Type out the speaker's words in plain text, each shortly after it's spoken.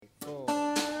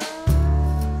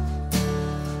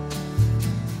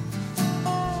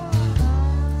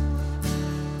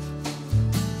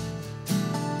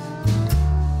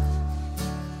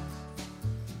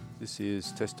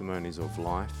is Testimonies of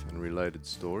Life and Related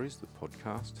Stories, the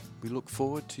podcast. We look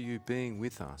forward to you being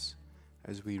with us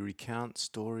as we recount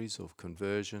stories of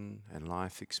conversion and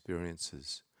life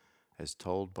experiences as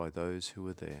told by those who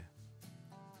were there.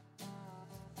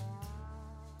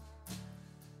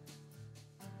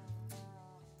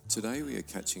 Today we are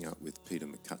catching up with Peter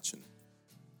McCutcheon.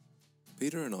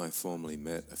 Peter and I formally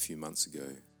met a few months ago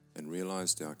and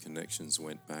realised our connections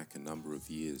went back a number of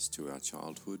years to our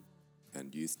childhood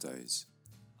and youth days.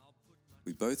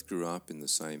 We both grew up in the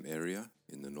same area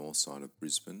in the north side of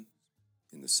Brisbane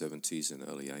in the 70s and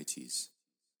early 80s.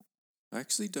 I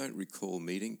actually don't recall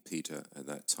meeting Peter at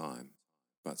that time,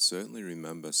 but certainly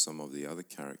remember some of the other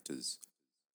characters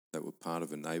that were part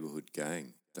of a neighbourhood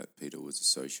gang that Peter was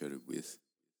associated with,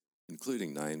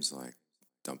 including names like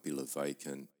Dumpy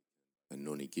LeVacant and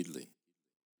Nonny Gidley.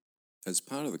 As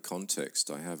part of the context,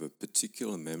 I have a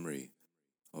particular memory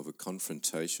of a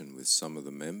confrontation with some of the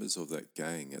members of that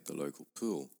gang at the local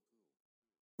pool,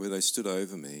 where they stood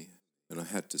over me and I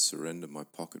had to surrender my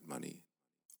pocket money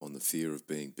on the fear of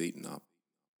being beaten up.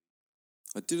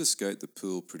 I did escape the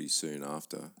pool pretty soon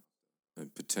after,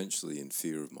 and potentially in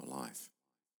fear of my life.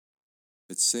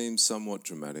 It seemed somewhat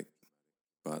dramatic,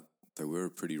 but they were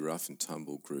a pretty rough and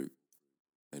tumble group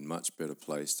and much better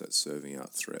placed at serving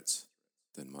out threats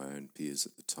than my own peers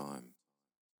at the time.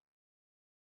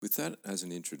 With that as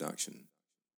an introduction,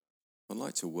 I'd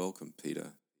like to welcome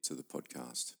Peter to the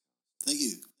podcast. Thank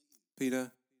you.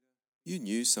 Peter, you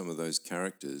knew some of those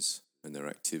characters and their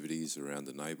activities around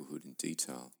the neighbourhood in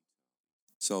detail,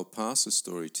 so I'll pass the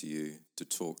story to you to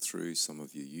talk through some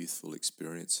of your youthful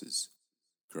experiences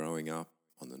growing up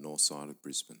on the north side of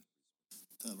Brisbane.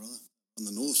 Brother. On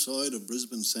the north side of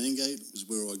Brisbane, Sandgate is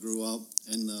where I grew up,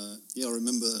 and I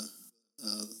remember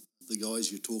the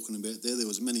guys you're talking about there. There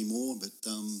was many more, but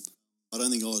I don't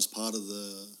think I was part of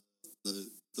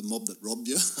the mob that robbed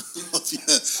you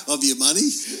of your money.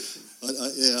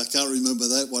 I can't remember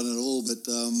that one at all, but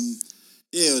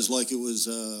it was like it was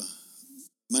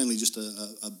mainly just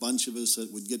a bunch of us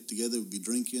that would get together, would be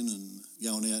drinking and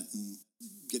going out and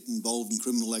getting involved in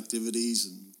criminal activities,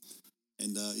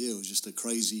 and it was just a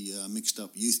crazy mixed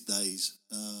up youth days.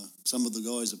 Some of the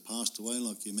guys have passed away,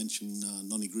 like you mentioned,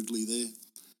 Nonny Gridley there.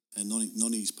 And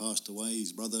Nonny's passed away.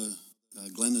 His brother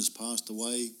Glenn has passed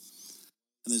away,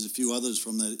 and there's a few others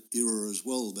from that era as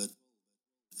well. But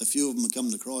a few of them have come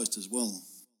to Christ as well,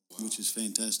 which is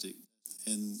fantastic.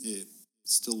 And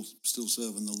still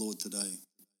serving the Lord today.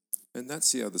 And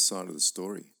that's the other side of the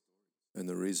story, and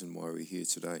the reason why we're here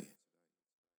today.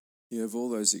 You have all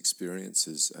those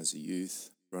experiences as a youth,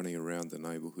 running around the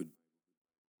neighbourhood,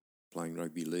 playing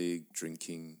rugby league,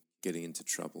 drinking, getting into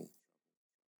trouble,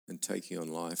 and taking on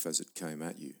life as it came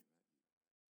at you.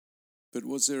 But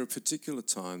was there a particular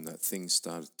time that things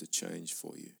started to change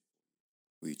for you?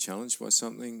 Were you challenged by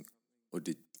something, or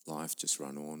did life just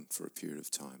run on for a period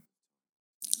of time?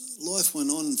 Life went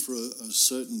on for a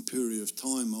certain period of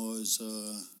time. I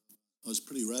was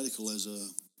pretty radical as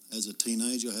a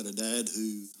teenager. I had a dad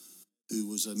who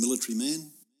was a military man.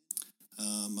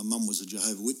 My mum was a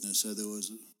Jehovah's Witness, so there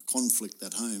was a conflict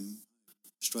at home.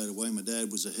 Straight away, my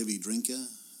dad was a heavy drinker.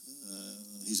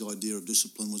 His idea of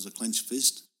discipline was a clenched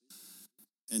fist.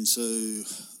 And so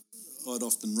I'd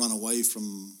often run away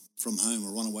from home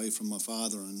or run away from my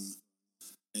father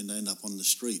and end up on the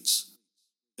streets.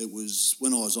 It was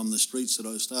when I was on the streets that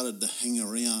I started to hang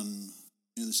around,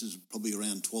 this is probably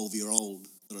around 12-year-old,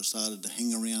 that I started to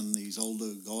hang around these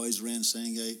older guys around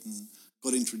Sandgate and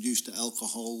got introduced to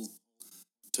alcohol,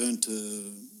 turned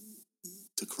to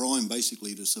crime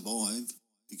basically to survive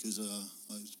because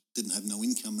I didn't have no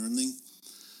income or anything.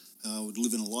 I would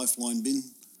live in a lifeline bin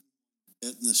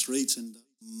out in the streets, and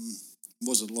it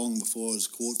wasn't long before I was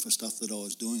caught for stuff that I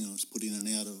was doing. I was put in and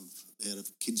out of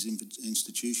kids'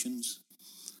 institutions.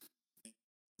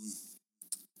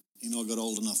 I got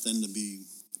old enough then to be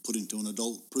put into an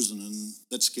adult prison, and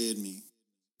that scared me.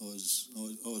 I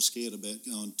was scared about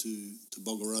going to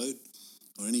Bogger Road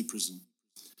or any prison.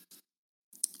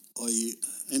 I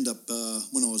end up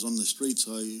when I was on the streets,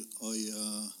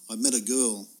 I met a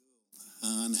girl,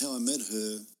 and how I met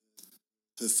her.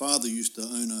 Her father used to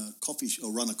own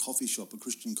run a coffee shop, a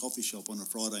Christian coffee shop, on a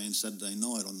Friday and Saturday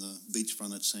night on the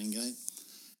beachfront at Sandgate,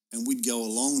 and we'd go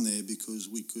along there because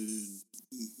we could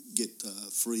get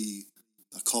free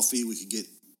coffee, we could get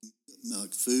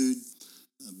food,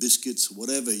 biscuits,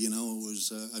 whatever. It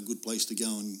was a good place to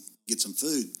go and get some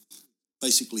food.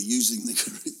 Basically, using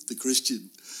the Christian,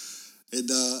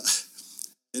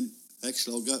 and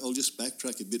actually, I'll just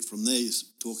backtrack a bit from there,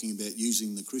 talking about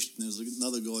using the Christian. There's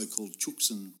another guy called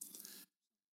Chookson.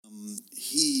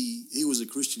 He was a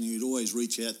Christian. He'd always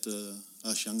reach out to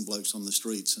us young blokes on the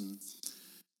streets, and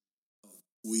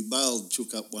we bailed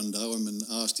Chook up one day and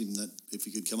asked him that if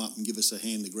he could come up and give us a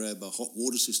hand to grab a hot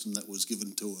water system that was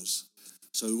given to us.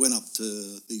 So we went up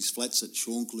to these flats at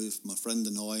Shorncliffe, my friend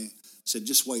and I said,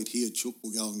 just wait here, Chook,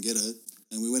 we'll go and get it.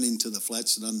 And we went into the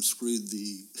flats and unscrewed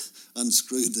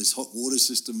this hot water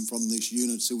system from this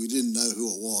unit, so we didn't know who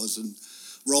it was, and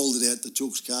rolled it out to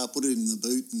Chook's car, put it in the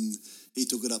boot, and he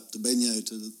took it up to Benyo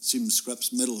to Sim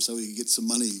Scraps Metal so he could get some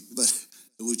money. But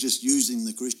it was just using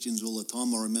the Christians all the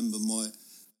time. I remember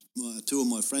two of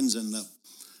my friends ended up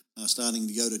starting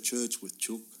to go to church with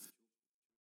Chook.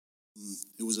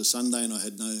 It was a Sunday and I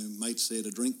had no mates there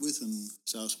to drink with, and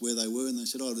so I asked where they were, and they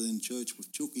said, I was in church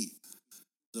with Chookie.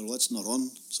 I said, well, that's not on.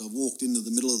 So I walked into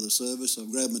the middle of the service. I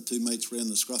grabbed my two mates around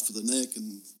the scruff of the neck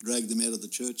and dragged them out of the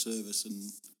church service,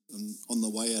 and on the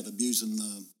way out abusing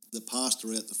the pastor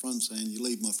out the front, saying, you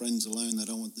leave my friends alone, they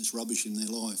don't want this rubbish in their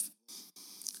life.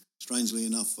 Strangely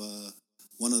enough,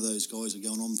 one of those guys are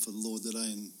going on for the Lord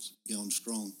today and going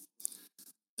strong.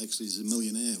 Actually, he's a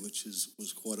millionaire, which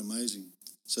was quite amazing.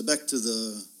 So back to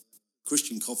the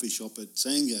Christian coffee shop at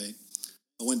Sandgate,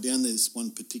 I went down there this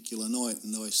one particular night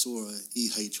and I saw a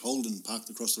E.H. Holden parked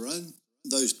across the road.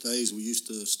 Those days we used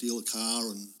to steal a car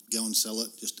and go and sell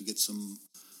it just to get some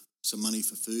money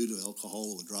for food or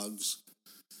alcohol or drugs.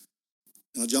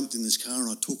 And I jumped in this car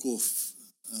and I took off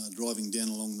driving down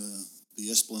along the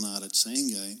esplanade at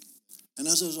Sandgate. And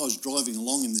as I was driving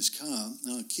along in this car,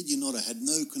 and I kid you not, I had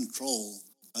no control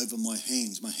over my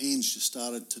hands. My hands just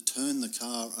started to turn the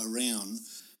car around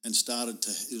and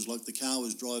it was like the car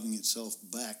was driving itself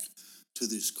back to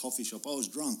this coffee shop. I was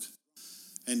drunk.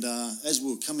 And as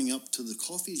we were coming up to the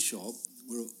coffee shop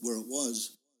where it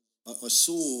was, I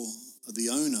saw the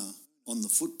owner on the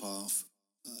footpath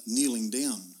kneeling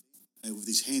down with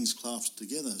his hands clasped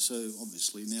together. So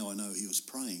obviously now I know he was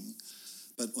praying.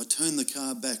 But I turned the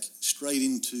car back straight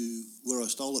into where I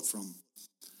stole it from.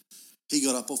 He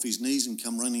got up off his knees and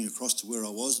come running across to where I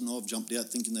was, and I've jumped out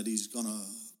thinking that he's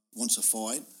wants a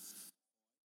fight.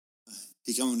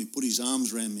 He came and he put his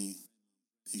arms around me.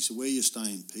 He said, where are you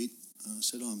staying, Pete? I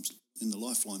said, I'm in the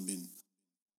Lifeline bin.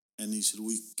 And he said,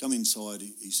 we come inside.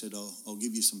 He said, I'll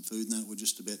give you some food now. We're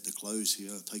just about to close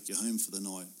here. I'll take you home for the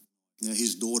night. Now,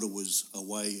 his daughter was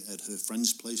away at her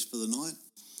friend's place for the night.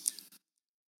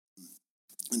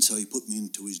 And so he put me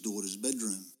into his daughter's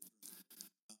bedroom.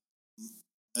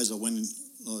 As I went in,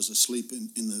 I was asleep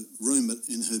in the room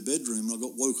in her bedroom, and I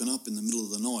got woken up in the middle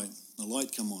of the night. The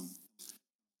light come on.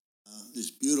 This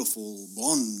beautiful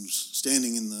blonde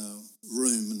standing in the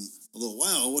room, and I thought,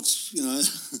 wow,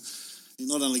 he's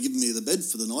not only giving me the bed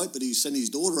for the night, but he sent his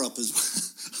daughter up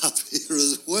here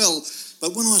as well.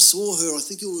 But when I saw her, I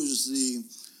think it was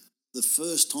the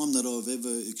first time that I've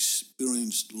ever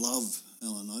experienced love,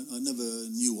 Ellen. I never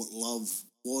knew what love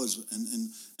was,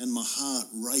 and my heart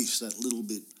raced that little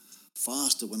bit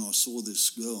faster when I saw this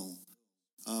girl.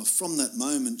 From that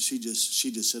moment, she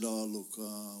just said, "Oh, look,"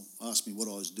 asked me what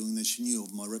I was doing there. She knew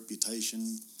of my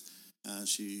reputation.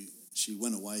 She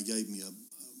went away, gave me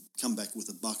come back with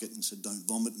a bucket and said, "Don't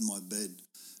vomit in my bed,"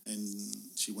 and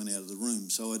she went out of the room.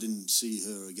 So I didn't see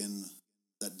her again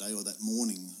that day or that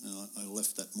morning. And I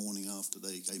left that morning after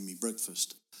they gave me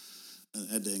breakfast.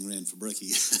 I had to hang around for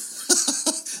brekkie.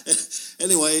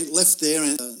 Anyway, left there,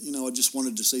 and I just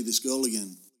wanted to see this girl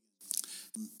again.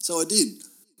 So I did.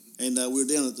 And we were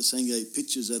down at the Sandgate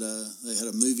Pictures they had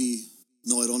a movie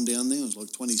night on down there. It was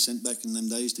like 20 cents back in them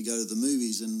days to go to the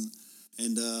movies, and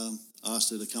asked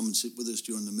her to come and sit with us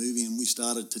during the movie, and we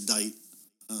started to date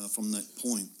from that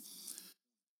point.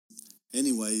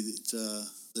 Anyway,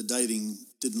 the dating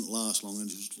didn't last long. It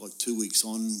was like 2 weeks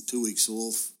on, 2 weeks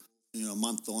off, a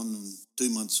month on and 2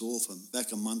 months off and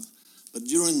back a month. But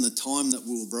during the time that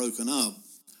we were broken up,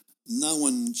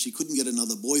 she couldn't get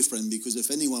another boyfriend, because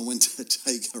if anyone went to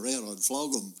take her out, I'd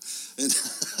flog them. And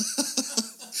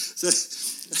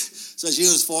so she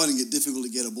was finding it difficult to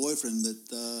get a boyfriend.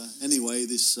 But anyway,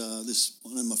 this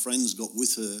one of my friends got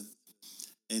with her,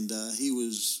 and he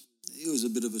was a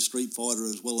bit of a street fighter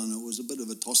as well, and it was a bit of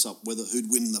a toss-up whether who'd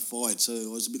win the fight. So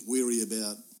I was a bit weary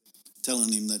about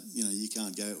telling him that, you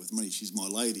can't go out with me, she's my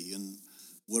lady, and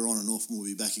we're on and off and we'll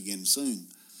be back again soon.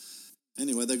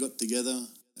 Anyway, they got together.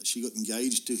 She got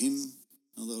engaged to him.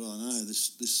 I thought, oh no,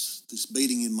 this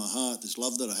beating in my heart, this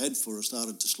love that I had for her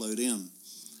started to slow down.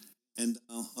 And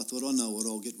I thought, I know what,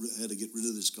 how to get rid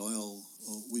of this guy.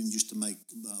 We used to make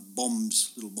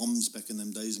little bombs back in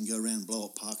them days, and go around and blow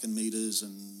up parking meters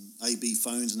and AB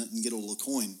phones and that, and get all the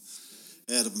coin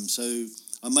out of them. So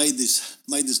I made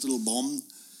this little bomb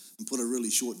and put a really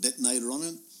short detonator on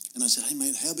it, And I said, hey,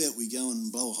 mate, how about we go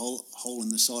and blow a hole in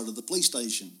the side of the police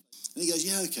station? And he goes,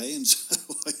 yeah, okay. And so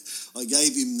I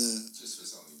gave him the... Just for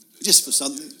something to do. Just for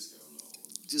something.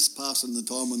 Yeah, just passing the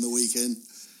time on the weekend.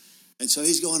 And so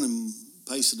he's gone and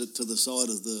pasted it to the side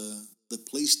of the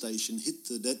police station, hit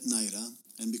the detonator,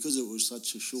 and because it was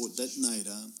such a short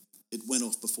detonator, it went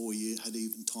off before you had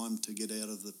even time to get out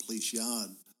of the police yard.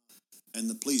 And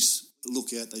the police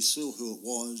look out, they saw who it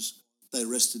was, they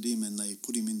arrested him and they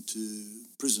put him into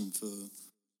prison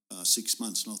for 6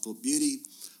 months. And I thought, beauty,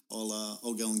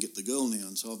 I'll go and get the girl now.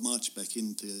 And so I've marched back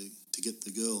in to get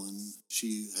the girl, and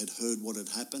she had heard what had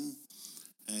happened,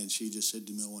 and she just said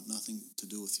to me, I want nothing to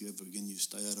do with you ever again. You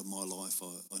stay out of my life.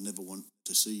 I never want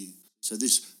to see you. So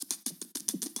this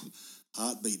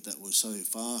heartbeat that was so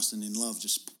fast and in love,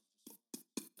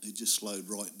 it just slowed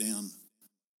right down.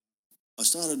 I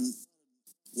started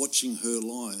watching her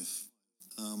life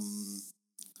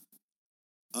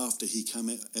after he came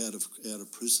out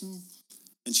of prison,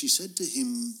 and she said to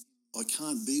him, I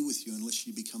can't be with you unless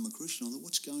you become a Christian. I thought,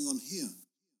 what's going on here?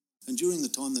 And during the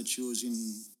time that he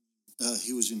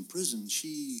was in prison,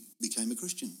 she became a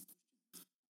Christian.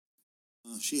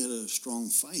 She had a strong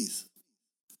faith.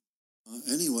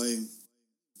 Anyway,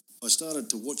 I started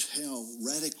to watch how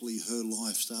radically her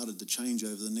life started to change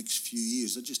over the next few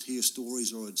years. I'd just hear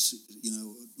stories, or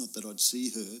not that I'd see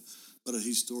her, but I'd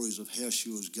hear stories of how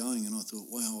she was going, and I thought,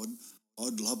 wow,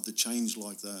 I'd love to change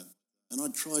like that. And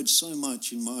I'd tried so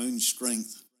much in my own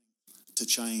strength to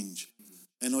change,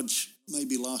 and I'd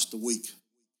maybe last a week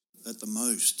at the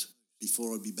most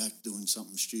before I'd be back doing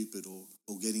something stupid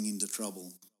or getting into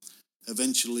trouble.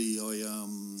 Eventually, I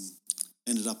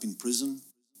ended up in prison.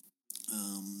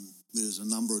 There's a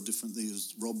number of different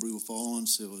things: robbery with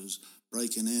violence, there was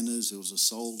break and enters, there was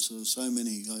assault, so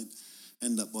many. I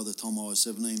ended up, by the time I was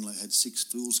 17, I had 6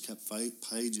 fool's cap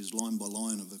pages, line by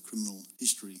line, of a criminal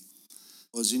history.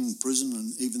 I was in prison,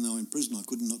 and even though in prison, I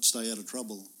could not stay out of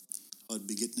trouble. I'd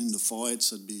be getting into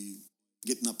fights, I'd be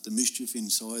getting up to mischief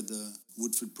inside the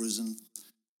Woodford prison.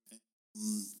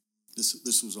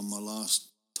 This was on my last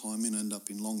time in. I ended up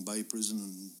in Long Bay prison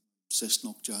and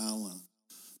Cessnock jail and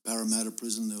Parramatta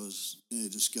prison. There was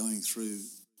just going through,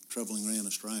 travelling around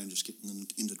Australia and just getting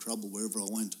into trouble wherever I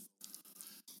went.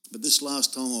 But this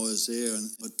last time I was there,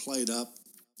 and I'd played up,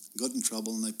 got in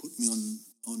trouble, and they put me on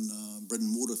bread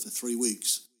and water for 3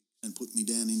 weeks and put me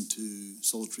down into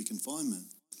solitary confinement.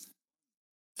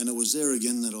 And it was there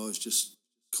again that I was just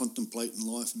contemplating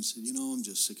life and said, I'm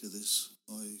just sick of this.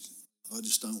 I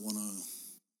just don't want to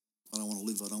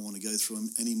live. I don't want to go through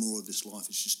any more of this life.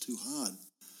 It's just too hard.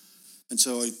 And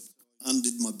so I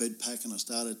undid my bed pack and I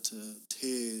started to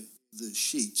tear the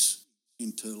sheets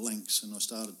into lengths, and I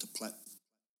started to plait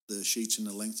the sheets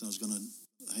into length, and I was going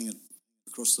to hang it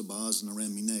across the bars and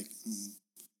around my neck and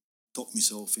top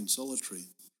myself in solitary.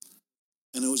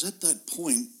 And it was at that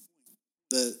point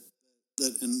that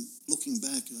and looking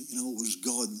back, it was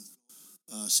God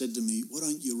said to me, why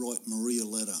don't you write Marie a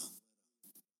letter?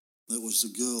 That was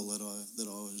the girl that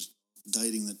I was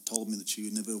dating that told me that she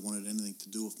never wanted anything to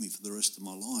do with me for the rest of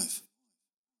my life.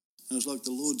 And it was like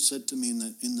the Lord said to me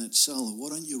in that cell, why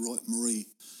don't you write Marie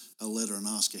a letter and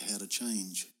ask her how to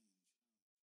change?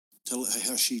 Tell her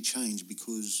how she changed,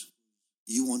 because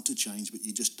you want to change, but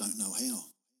you just don't know how.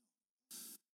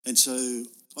 And so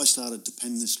I started to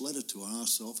pen this letter to her. I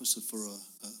asked the officer for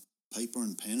a paper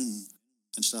and pen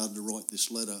and started to write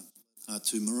this letter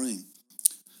to Marie.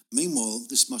 Meanwhile,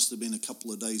 this must have been a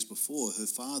couple of days before, her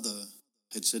father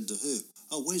had said to her,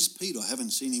 oh, where's Pete? I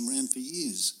haven't seen him around for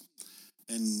years.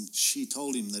 And she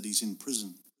told him that he's in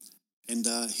prison. And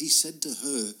he said to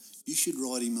her, you should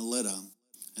write him a letter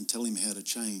and tell him how to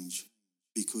change,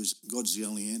 because God's the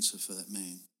only answer for that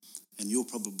man. And you're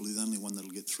probably the only one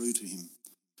that'll get through to him.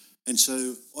 And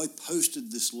so I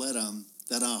posted this letter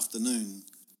that afternoon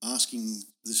asking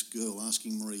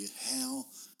Maria, how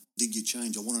did you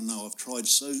change? I want to know. I've tried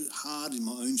so hard in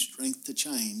my own strength to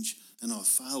change, and I've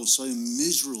failed so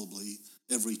miserably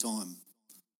every time.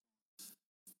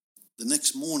 The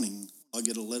next morning, I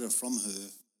get a letter from her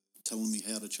telling me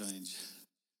how to change.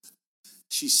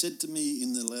 She said to me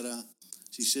in the letter,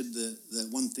 she said that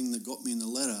one thing that got me in the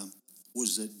letter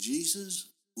was that Jesus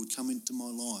would come into my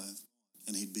life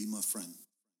and he'd be my friend.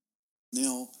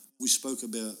 Now, we spoke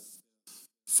about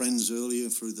friends earlier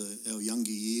through our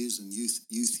younger years and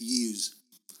youth years,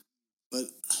 but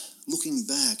looking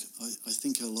back, I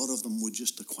think a lot of them were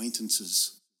just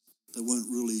acquaintances. They weren't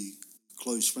really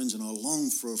close friends, and I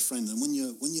longed for a friend. And when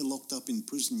you're locked up in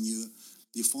prison,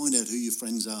 you find out who your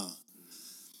friends are,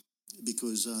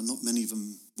 because not many of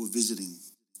them were visiting.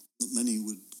 Not many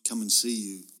would come and see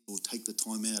you or take the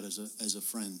time out as a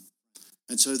friend.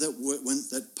 And so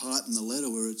that part in the letter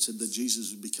where it said that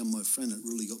Jesus would become my friend, it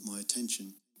really got my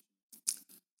attention.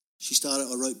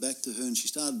 I wrote back to her, and she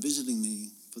started visiting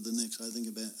me for the next,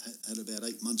 had about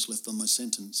 8 months left on my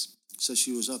sentence. So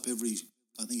she was up every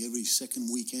second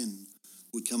weekend,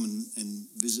 would come and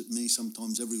visit me,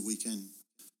 sometimes every weekend.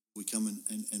 Would come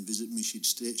and visit me. She'd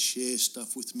share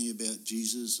stuff with me about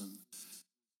Jesus, and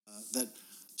that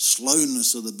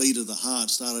slowness of the beat of the heart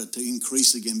started to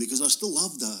increase again, because I still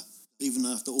loved her, even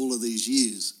after all of these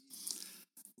years.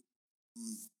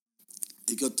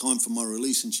 It got time for my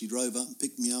release, and she drove up and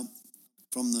picked me up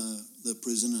from the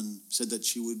prison and said that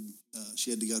she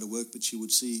had to go to work, but she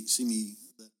would see me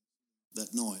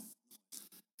that night.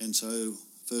 And so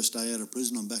first day out of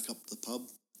prison, I'm back up at the pub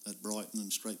at Brighton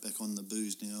and straight back on the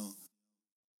booze now.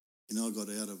 I got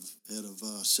out of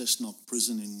Cessnock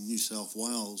prison in New South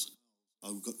Wales.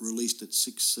 I got released at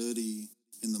 6:30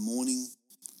 in the morning,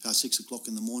 6 o'clock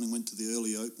in the morning, went to the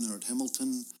early opener at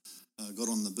Hamilton, got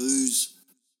on the booze,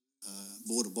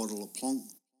 bought a bottle of Plonk,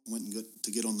 went and got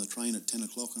to get on the train at 10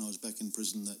 o'clock, and I was back in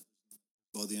prison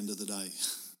by the end of the day,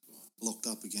 locked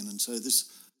up again. And so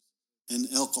and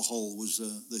alcohol was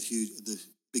the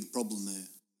big problem there.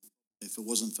 If it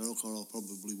wasn't for alcohol, I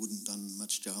probably wouldn't have done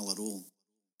much jail at all.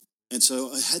 And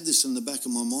so I had this in the back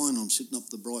of my mind. I'm sitting up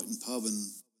the Brighton pub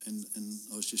and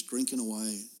I was just drinking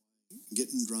away,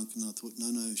 getting drunk, and I thought,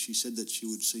 no, she said that she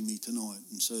would see me tonight.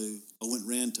 And so I went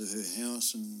round to her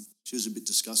house, and she was a bit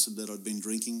disgusted that I'd been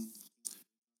drinking.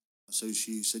 So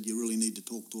she said, you really need to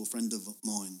talk to a friend of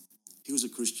mine. He was a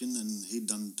Christian, and he'd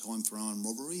done time for armed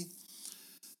robbery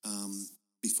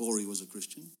before he was a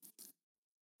Christian.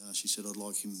 She said, I'd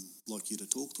like you to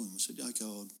talk to him. I said, yeah, okay,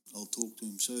 I'll talk to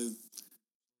him. So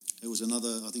it was I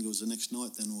think it was the next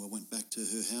night then, I went back to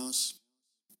her house,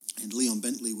 and Leon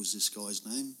Bentley was this guy's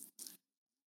name.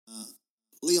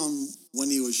 Leon, when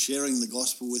he was sharing the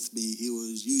gospel with me, he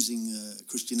was using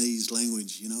Christianese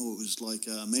language. It was like,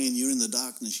 man, you're in the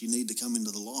darkness, you need to come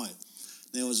into the light.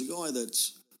 Now, as a guy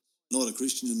that's not a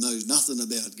Christian and knows nothing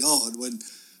about God, when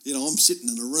I'm sitting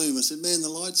in a room, I said, man, the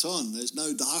light's on. There's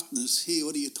no darkness here.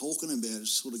 What are you talking about?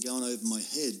 It's sort of going over my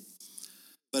head.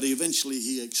 But eventually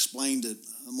he explained it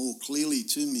more clearly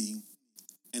to me,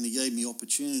 and he gave me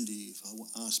opportunity.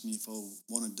 Asked me if I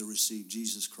wanted to receive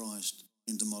Jesus Christ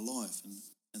into my life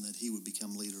and that he would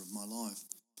become leader of my life.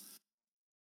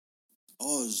 I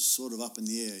was sort of up in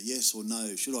the air, yes or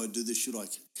no. Should I do this?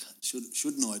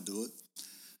 Shouldn't I do it?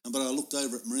 But I looked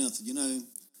over at Maria and said,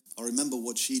 I remember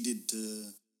what she did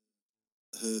to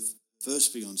her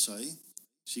first fiancé.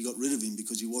 She got rid of him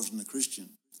because he wasn't a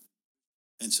Christian.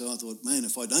 And so I thought, man,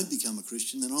 if I don't become a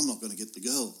Christian, then I'm not going to get the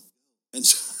girl. And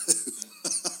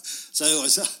so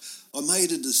I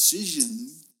made a decision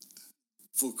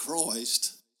for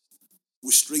Christ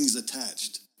with strings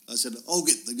attached. I said, I'll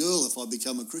get the girl if I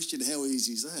become a Christian. How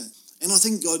easy is that? And I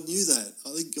think God knew that.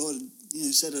 I think God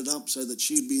set it up so that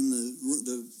she'd be in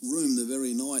the room the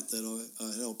very night that I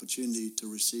had opportunity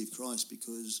to receive Christ,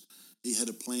 because he had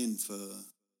a plan for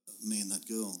me and that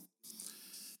girl.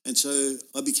 And so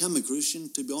I became a Christian.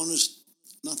 To be honest,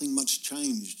 nothing much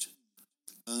changed.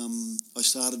 I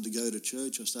started to go to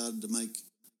church. I started to make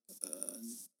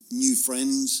new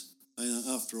friends. And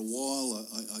after a while,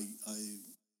 I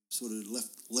sort of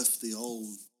left the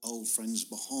old friends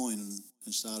behind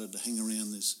and started to hang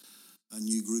around a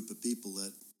new group of people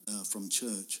that from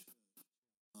church.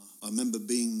 I remember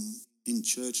being in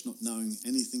church, not knowing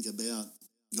anything about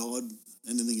God,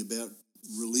 anything about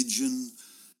religion.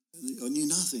 I knew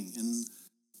nothing. And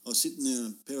I was sitting there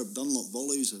in a pair of Dunlop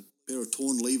Volleys, a pair of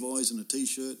torn Levi's and a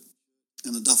T-shirt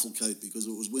and a duffel coat because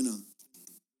it was winter.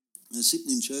 And I was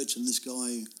sitting in church, and this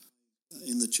guy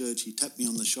in the church, he tapped me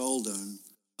on the shoulder and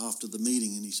after the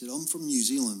meeting, and he said, I'm from New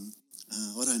Zealand.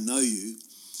 I don't know you,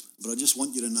 but I just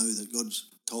want you to know that God's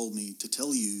told me to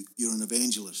tell you you're an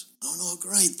evangelist. Oh, no,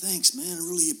 great, thanks, man. I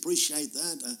really appreciate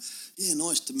that. Yeah,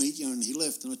 nice to meet you. And he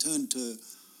left, and I turned to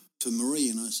Marie,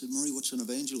 and I said, Marie, what's an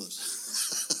evangelist?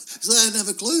 Because I didn't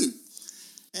have a clue.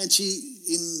 And she,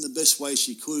 in the best way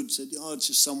she could, said, it's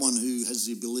just someone who has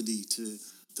the ability to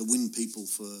win people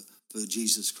for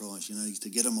Jesus Christ, to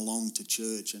get them along to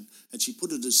church. And she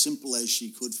put it as simple as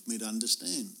she could for me to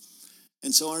understand.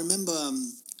 And so I remember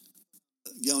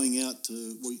going out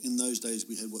in those days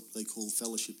we had what they called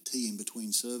fellowship tea in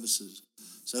between services.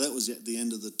 So that was at the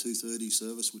end of the 2:30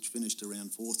 service, which finished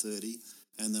around 4:30.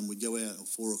 And then we'd go out at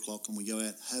 4 o'clock and we'd go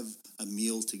out, have a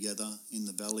meal together in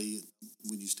the valley.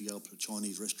 We used to go up to a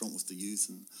Chinese restaurant with the youth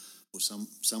or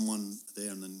someone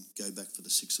there, and then go back for the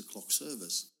 6 o'clock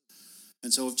service.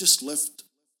 And so I've just left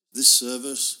this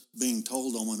service being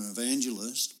told I'm an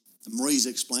evangelist, And Marie's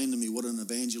explained to me what an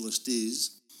evangelist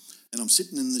is, and I'm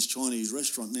sitting in this Chinese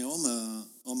restaurant. Now,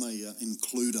 I'm a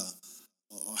includer.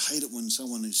 I hate it when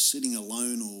someone is sitting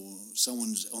alone or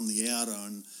someone's on the outer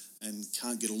and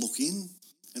can't get a look in.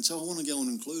 And so I want to go and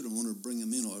include them. I want to bring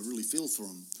them in. I really feel for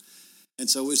them. And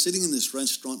so we're sitting in this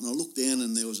restaurant, and I looked down,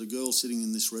 and there was a girl sitting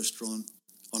in this restaurant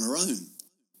on her own,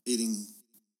 eating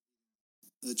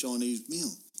a Chinese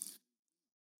meal.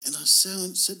 And I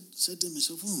said to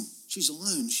myself, oh, she's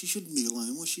alone. She shouldn't be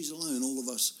alone. Why she's alone? All of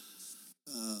us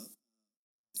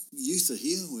youth are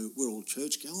here. We're all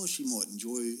churchgoers. She might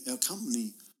enjoy our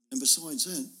company. And besides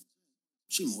that,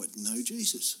 she might know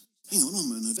Jesus. Hang on,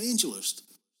 I'm an evangelist.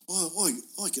 I have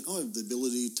the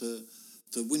ability to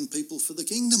win people for the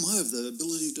kingdom. I have the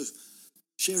ability to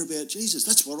share about Jesus.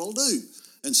 That's what I'll do.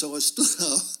 And so I stood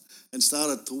up and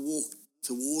started to walk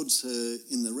towards her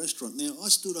in the restaurant. Now, when I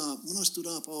stood up,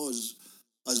 I was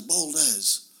as bold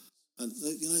as. And,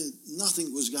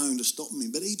 nothing was going to stop me.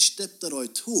 But each step that I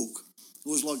took, it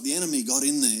was like the enemy got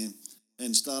in there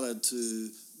and started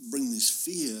to bring this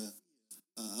fear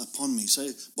upon me.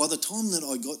 So by the time that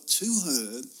I got to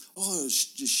her, I was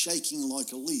just shaking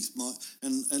like a leaf.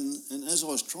 And as I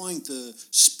was trying to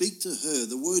speak to her,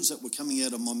 the words that were coming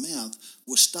out of my mouth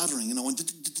were stuttering. And I went, do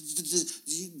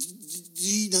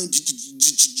you know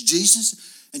Jesus?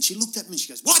 And she looked at me and she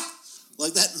goes, what?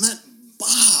 Like that. And that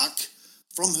bark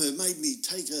from her made me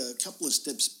take a couple of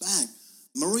steps back.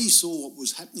 Marie saw what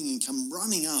was happening and come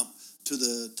running up to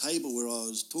the table where I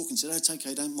was talking, said, oh, it's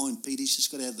okay, don't mind Pete, he's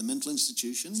just got out of the mental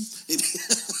institution.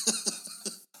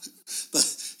 But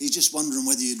he's just wondering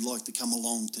whether you'd like to come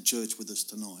along to church with us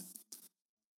tonight.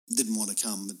 Didn't want to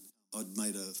come, but I'd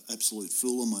made an absolute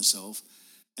fool of myself,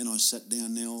 and I sat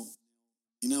down. Now,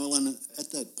 Alan,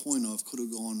 at that point I could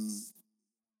have gone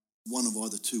one of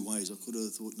either two ways. I could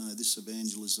have thought, no, this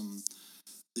evangelism,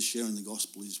 this sharing the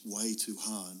gospel is way too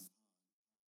hard.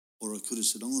 Or I could have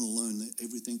said, I'm going to learn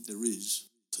everything there is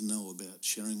to know about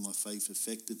sharing my faith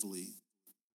effectively,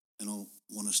 and I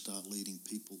want to start leading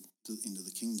people into the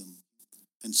kingdom.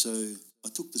 And so I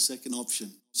took the second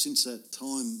option. Since that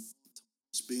time,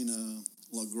 it's been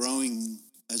like growing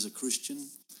as a Christian.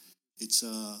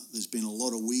 There's been a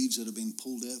lot of weeds that have been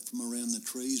pulled out from around the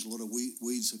trees. A lot of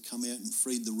weeds have come out and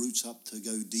freed the roots up to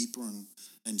go deeper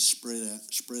and spread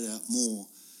out more.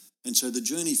 And so the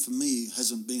journey for me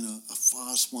hasn't been a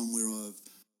fast one where I've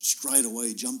straight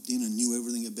away jumped in and knew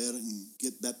everything about it and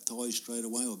get baptised straight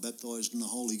away or baptised in the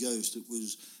Holy Ghost. It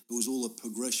was all a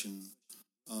progression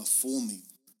for me.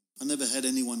 I never had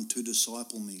anyone to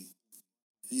disciple me.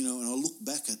 And I look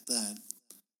back at that.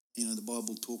 The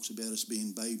Bible talks about us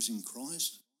being babes in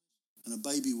Christ, and a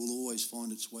baby will always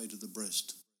find its way to the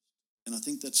breast. And I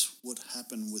think that's what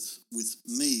happened with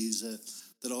me, is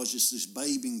that I was just this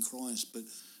babe in Christ, but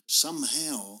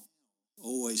somehow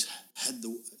always had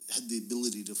the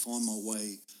ability to find my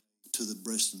way to the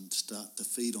breast and start to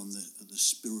feed on the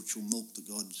spiritual milk that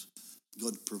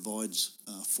God provides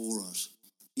for us.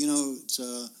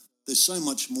 There's so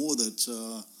much more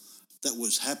that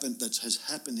has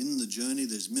happened in the journey.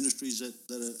 There's ministries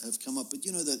that have come up, but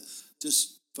that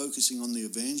just focusing on the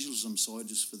evangelism side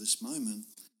just for this moment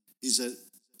is that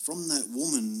from that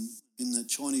woman in that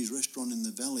Chinese restaurant in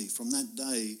the valley, from that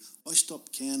day, I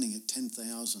stopped counting at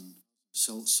 10,000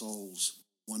 souls,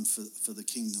 one for the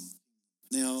kingdom.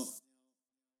 Now,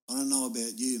 I don't know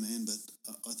about you, man, but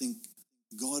I think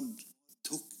God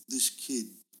took this kid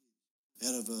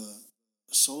out of a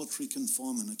solitary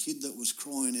confinement, a kid that was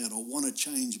crying out, I want to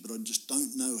change, but I just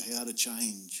don't know how to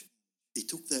change. He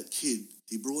took that kid,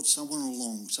 he brought someone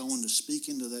along, someone to speak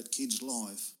into that kid's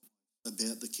life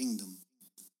about the kingdom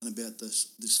and about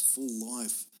this full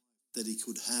life that he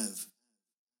could have.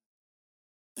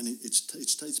 And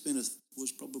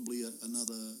was probably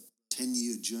another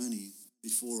 10-year journey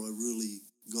before I really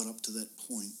got up to that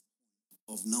point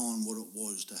of knowing what it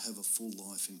was to have a full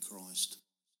life in Christ.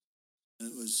 And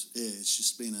it's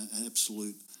just been an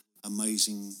absolute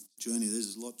amazing journey.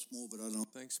 There's lots more, but I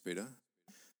don't. Thanks, Peter.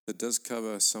 That does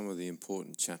cover some of the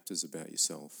important chapters about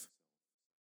yourself.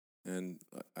 And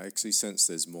I actually sense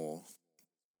there's more.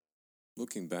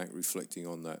 Looking back, reflecting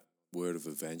on that word of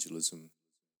evangelism,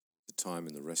 the time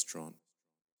in the restaurant,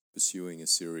 pursuing a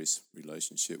serious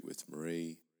relationship with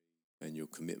Marie, and your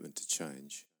commitment to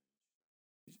change.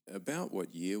 About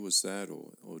what year was that,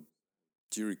 or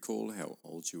do you recall how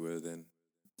old you were then?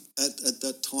 At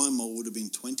that time, I would have been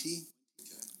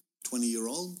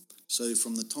 20-year-old. So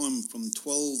from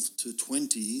 12 to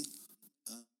 20,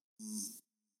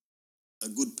 a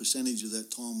good percentage of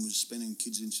that time was spent in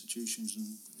kids' institutions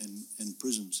and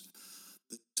prisons.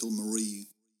 Till Marie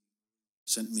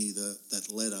sent me that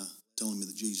letter telling me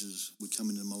that Jesus would come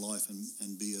into my life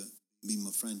and be my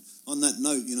friend. On that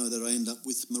note, that I end up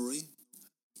with Marie.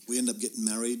 We end up getting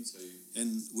married,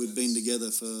 and we've been together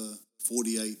for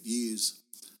 38 years.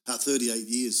 38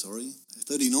 years,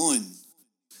 39.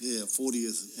 Yeah,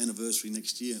 40th anniversary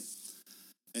next year.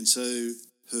 And so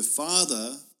her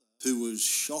father, who was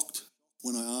shocked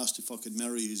when I asked if I could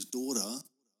marry his daughter,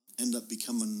 ended up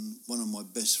becoming one of my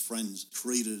best friends,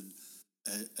 treated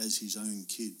as his own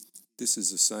kid. This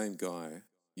is the same guy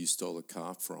you stole a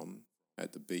car from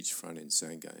at the beachfront in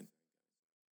Sangane,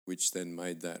 which then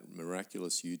made that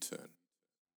miraculous U-turn.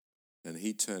 And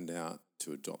he turned out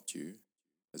to adopt you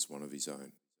as one of his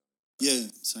own. Yeah,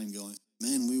 same guy.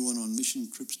 Man, we went on mission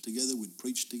trips together. We'd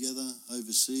preach together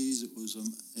overseas. It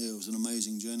was an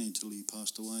amazing journey until he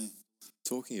passed away.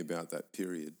 Talking about that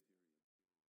period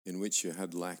in which you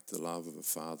had lacked the love of a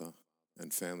father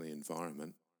and family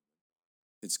environment,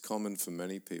 it's common for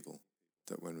many people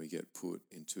that when we get put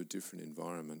into a different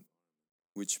environment,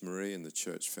 which Marie and the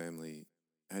church family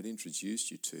had introduced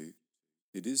you to,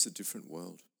 it is a different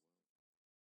world.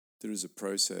 There is a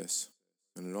process,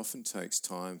 and it often takes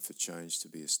time for change to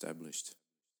be established.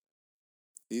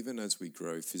 Even as we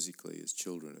grow physically as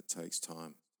children, it takes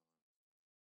time.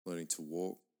 Learning to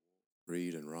walk,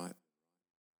 read and write,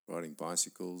 riding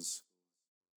bicycles,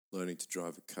 learning to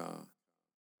drive a car.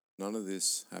 None of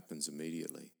this happens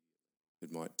immediately.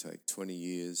 It might take 20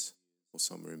 years or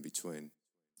somewhere in between.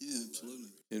 Yeah, absolutely.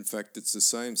 In fact, it's the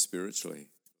same spiritually.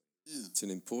 Yeah. It's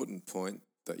an important point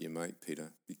that you make,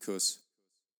 Peter, because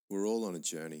we're all on a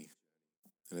journey,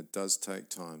 and it does take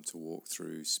time to walk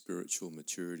through spiritual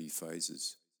maturity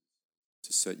phases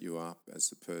to set you up as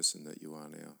the person that you are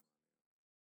now.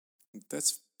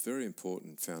 That's a very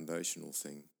important foundational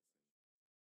thing.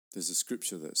 There's a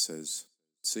scripture that says,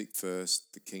 "Seek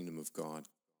first the kingdom of God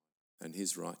and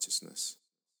his righteousness,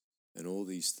 and all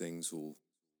these things will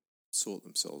sort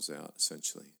themselves out,"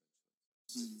 essentially.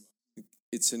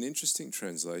 It's an interesting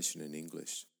translation in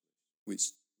English,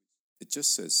 which it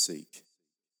just says seek,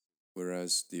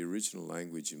 whereas the original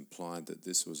language implied that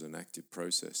this was an active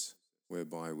process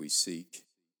whereby we seek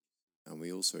and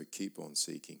we also keep on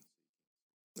seeking.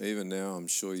 Even now, I'm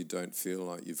sure you don't feel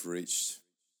like you've reached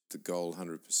the goal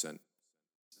 100%.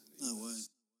 No way.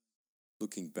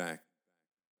 Looking back,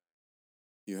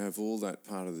 you have all that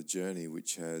part of the journey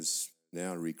which has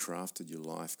now recrafted your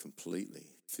life completely,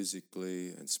 physically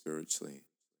and spiritually.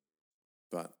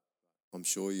 But I'm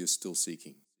sure you're still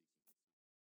seeking.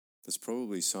 There's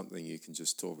probably something you can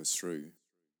just talk us through.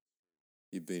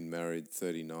 You've been married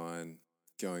 39,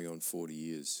 going on 40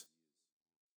 years.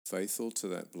 Faithful to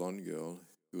that blonde girl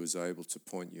who was able to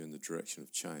point you in the direction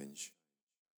of change.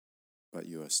 But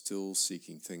you are still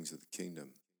seeking things of the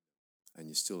kingdom, and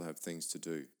you still have things to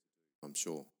do, I'm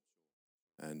sure.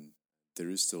 And there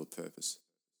is still a purpose.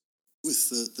 With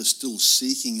the still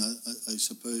seeking, I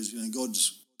suppose,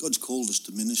 God's called us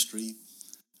to ministry,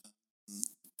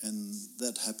 and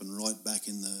that happened right back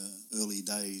in the early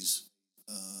days.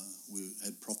 We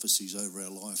had prophecies over our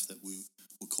life that we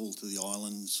were called to the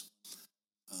islands,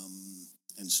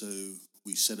 and so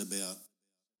we set about,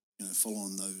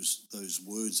 following those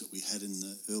words that we had in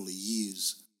the early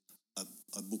years.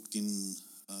 I booked in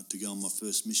to go on my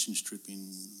first missions trip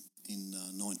in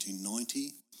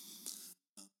 1990.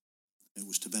 It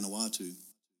was to Vanuatu,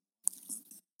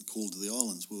 called to the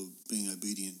islands. We were being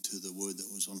obedient to the word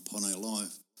that was upon our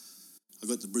life. I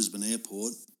got to Brisbane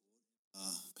Airport,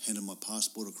 handed my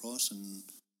passport across, and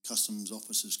customs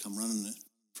officers come running it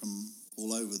from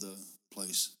all over the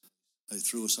place. They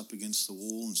threw us up against the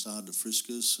wall and started to frisk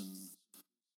us, and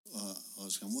I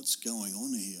was going, what's going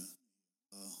on here?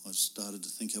 I started to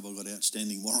think, have I got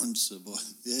outstanding warrants?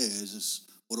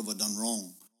 What have I done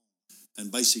wrong?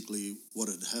 And basically what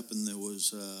had happened, there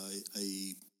was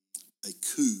a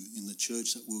coup in the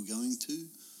church that we were going to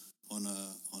in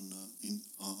an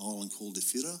island called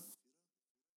Ewhira,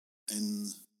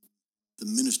 and the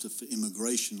Minister for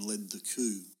Immigration led the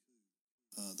coup.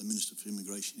 The Minister for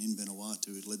Immigration in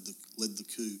Vanuatu led the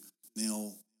coup.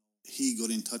 Now, he got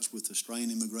in touch with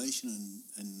Australian immigration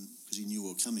and because he knew we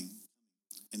were coming.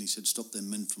 And he said, stop them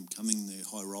men from coming. They're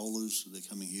high rollers. They're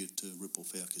coming here to rip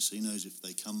off our casinos. If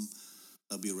they come,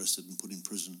 they'll be arrested and put in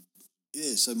prison.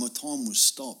 Yeah, so my time was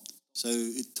stopped. So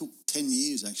it took 10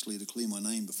 years, actually, to clear my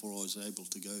name before I was able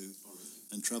to go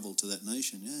and travel to that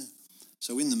nation, yeah.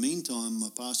 So in the meantime, my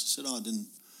pastor said, I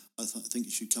think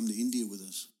you should come to India with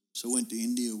us. So I went to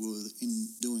India. We were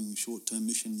doing short-term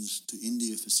missions to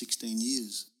India for 16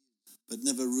 years, but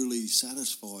never really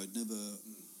satisfied, never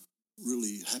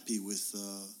really happy with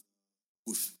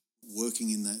working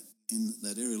in in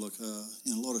that area. Like, a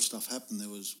lot of stuff happened.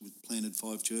 We planted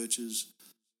 5 churches,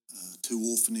 2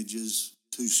 orphanages,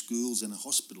 2 schools, and a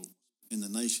hospital in the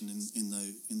nation in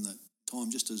that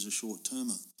time, just as a short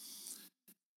termer.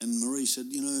 And Marie said,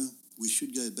 we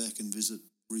should go back and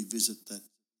revisit that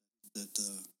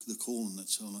the calling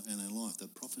that's in our life,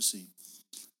 that prophecy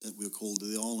that we're called to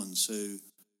the island. So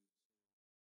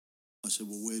I said,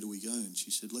 well, where do we go? And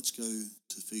she said, let's go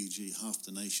to Fiji. Half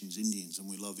the nation's Indians, and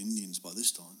we love Indians by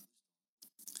this time.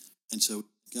 And so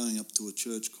going up to a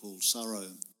church called Surrow,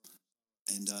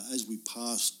 and as we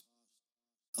passed,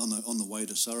 on the way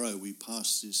to Surrow, we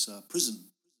passed this prison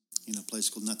in a place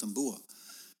called Natambua.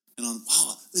 And I'm,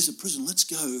 there's a prison, let's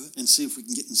go and see if we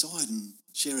can get inside and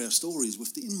share our stories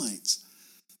with the inmates.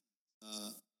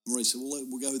 Marie said, well,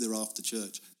 we'll go there after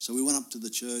church. So we went up to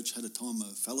the church, had a time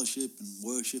of fellowship and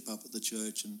worship up at the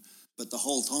church. But the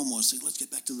whole time I was saying, let's get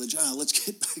back to the jail, let's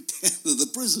get back down to the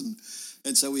prison.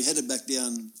 And so we headed back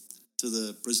down to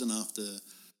the prison after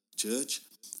church.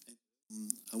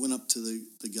 I went up to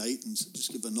the gate and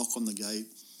just give a knock on the gate.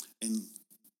 And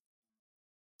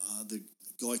the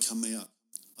guy come out.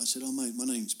 I said, oh, mate, my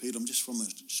name's Peter. I'm just from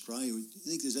Australia. Do you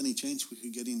think there's any chance we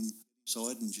could get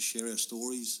inside and just share our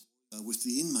stories with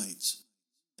the inmates?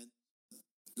 And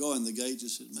the guy on the gate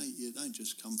just said, mate, you don't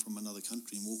just come from another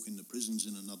country and walk into prisons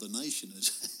in another nation.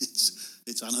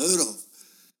 It's unheard of.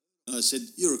 And I said,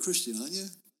 you're a Christian, aren't you?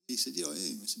 He said, yeah, I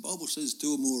am. I said, Bible says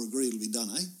 2 or more agree it'll be done,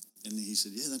 eh? And he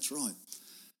said, yeah, that's right.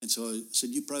 And so I said,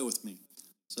 you pray with me.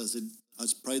 So I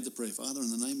prayed the prayer. Father,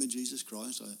 in the name of Jesus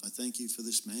Christ, I thank you for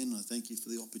this man. I thank you for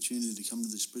the opportunity to come to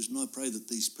this prison. I pray that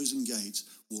these prison gates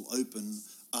will open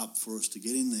up for us to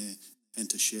get in there and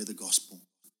to share the gospel.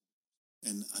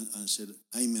 And I said,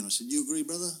 amen. I said, you agree,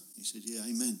 brother? He said, yeah,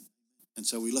 amen. And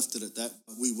so we left it at that.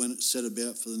 We set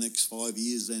about for the next 5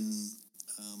 years then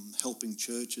helping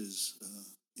churches,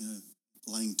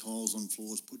 laying tiles on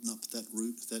floors, putting up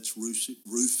thatched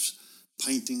roofs,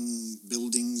 painting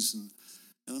buildings. And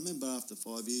I remember after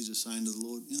 5 years of saying to the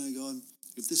Lord, God,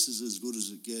 if this is as good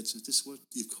as it gets, if this is what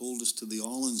you've called us to the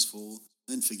islands for,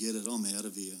 then forget it. I'm out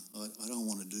of here. I don't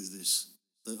want to do this.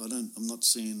 I'm not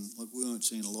seeing, we weren't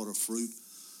seeing a lot of fruit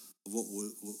of what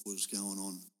was going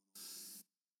on.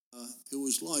 It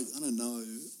was like, I don't know,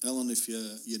 Alan, if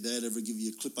your dad ever give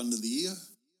you a clip under the ear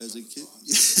as a kid.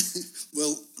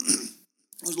 Well,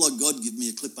 it was like God gave me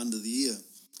a clip under the ear.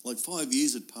 Like 5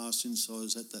 years had passed since I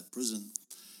was at that prison.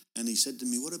 And he said to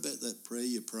me, what about that prayer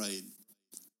you prayed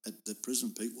at the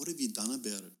prison, Pete? What have you done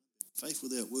about it? Faith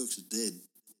without works is dead.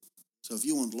 So if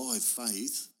you want live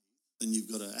faith, then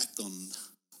you've got to act on it.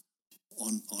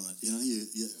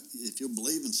 If you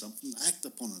believe in something, act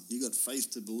upon it. You've got faith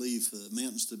to believe for the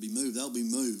mountains to be moved. They'll be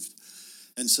moved.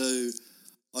 And so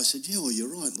I said, yeah, well,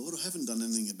 you're right, Lord. I haven't done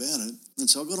anything about it. And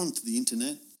so I got onto the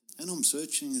internet, and I'm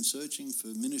searching for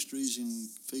ministries in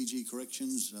Fiji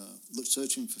Corrections,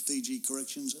 searching for Fiji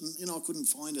Corrections. And, I couldn't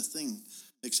find a thing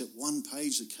except one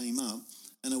page that came up,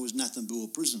 and it was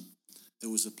Natambua Prison. It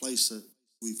was a place that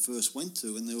we first went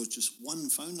to, and there was just one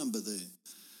phone number there.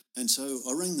 And so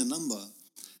I rang the number,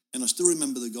 and I still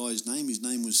remember the guy's name. His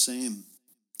name was Sam.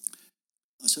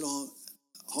 I said,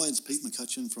 hi, it's Pete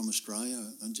McCutcheon from Australia.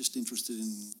 I'm just interested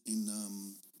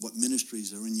in what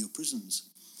ministries are in your prisons.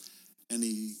 And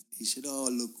he said,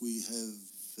 look, we have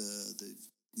the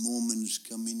Mormons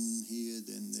come in here,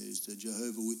 then there's the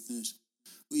Jehovah's Witness.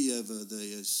 We have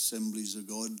the Assemblies of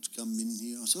God come in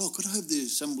here. I said, could I have the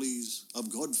Assemblies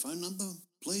of God phone number,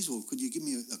 please? Or could you give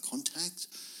me a contact?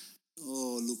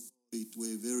 Oh, look, Pete,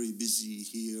 we're very busy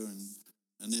here.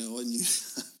 And now I knew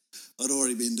I'd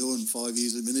already been doing 5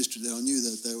 years of ministry there. I knew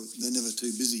that they're never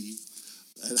too busy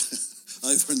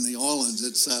over in the islands.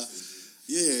 It's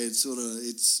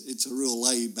a real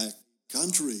laid-back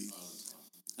country.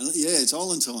 And it's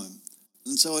island time.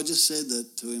 And so I just said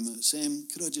that to him, Sam,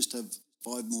 could I just have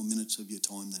 5 more minutes of your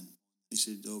time then? He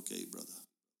said, okay, brother.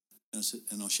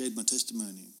 And I shared my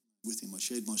testimony with him. I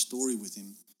shared my story with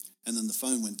him. And then the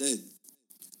phone went dead.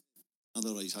 I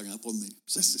thought he's hung up on me.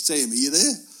 So I said, Sam, are you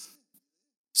there?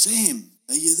 Sam,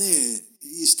 are you there? Are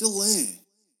you still there?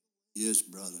 Yes,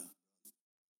 brother.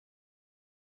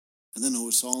 And then I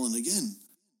was silent again.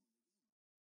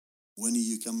 When are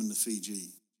you coming to Fiji?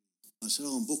 I said,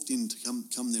 I'm booked in to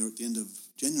come there at the end of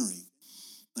January.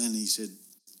 And he said,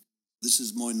 this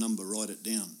is my number, write it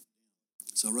down.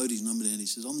 So I wrote his number down. He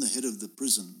says, I'm the head of the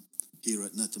prison here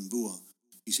at Natambua.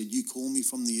 He said, you call me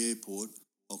from the airport,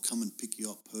 I'll come and pick you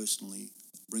up personally,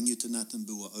 bring you to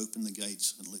Natambua, open the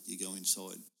gates and let you go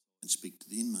inside and speak to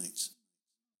the inmates.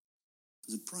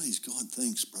 I said, praise God,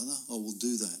 thanks, brother. I will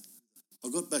do that. I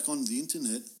got back onto the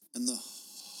internet and the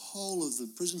whole of the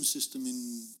prison system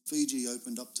in Fiji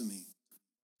opened up to me,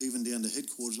 even down to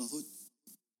headquarters. And I thought,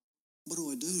 what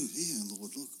do I do here,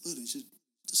 Lord? Look, he said,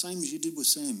 the same as you did with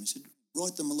Sam. He said,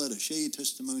 write them a letter, share your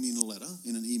testimony in a letter,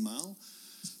 in an email.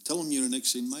 Tell them you're an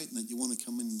ex-inmate and that you want to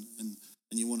come in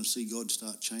and you want to see God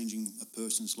start changing a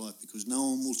person's life, because no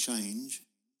one will change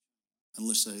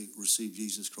unless they receive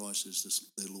Jesus Christ as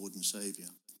their Lord and Saviour.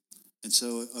 And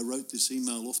so I wrote this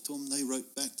email off to them. They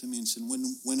wrote back to me and said,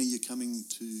 when are you coming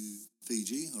to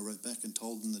Fiji? I wrote back and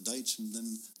told them the dates, and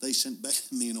then they sent back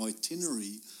to me an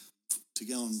itinerary to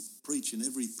go and preach in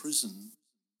every prison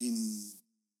in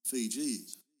Fiji.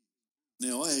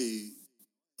 Now,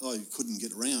 I couldn't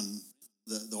get around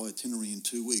the itinerary in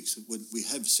 2 weeks. We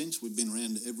have since, we've been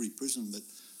around every prison, but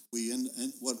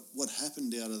what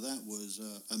happened out of that was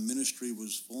a ministry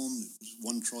was formed. It was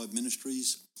One Tribe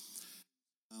Ministries.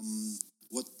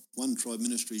 What One Tribe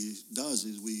Ministry does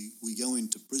is we go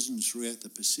into prisons throughout the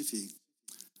Pacific.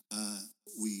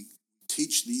 We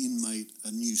teach the inmate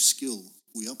a new skill.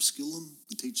 We upskill them.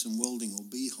 We teach them welding or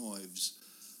beehives,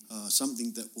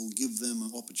 something that will give them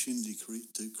an opportunity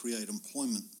to create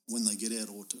employment when they get out,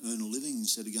 or to earn a living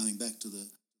instead of going back to the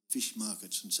fish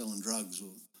markets and selling drugs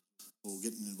or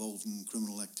getting involved in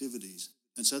criminal activities.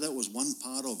 And so that was one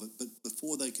part of it. But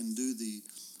before they can do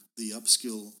the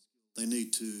upskill, they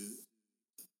need to,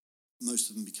 most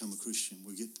of them become a Christian.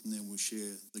 We get them there and we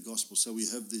share the gospel. So we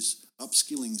have this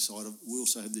upskilling side of, we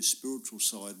also have this spiritual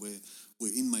side where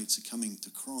inmates are coming to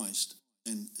Christ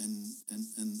and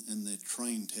they're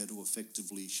trained how to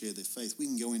effectively share their faith. We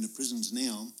can go into prisons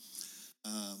now.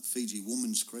 Fiji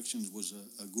Women's Corrections was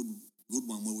a good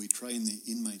one where we train the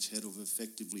inmates how to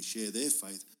effectively share their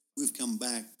faith. We've come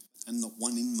back and not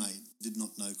one inmate did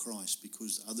not know Christ,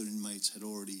 because other inmates had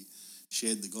already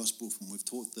shared the gospel from. We've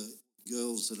taught the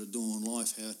girls that are doing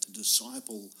life how to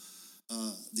disciple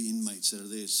the inmates that are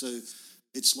there. So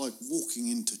it's like walking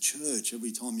into church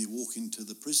every time you walk into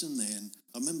the prison there. And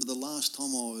I remember the last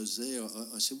time I was there,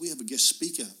 I said, we have a guest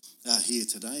speaker here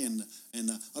today. And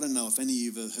I don't know if any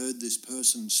of you have heard this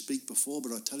person speak before,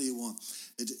 but I tell you what,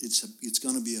 it's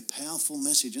going to be a powerful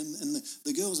message. And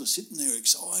the girls are sitting there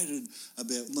excited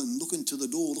about looking to the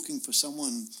door, looking for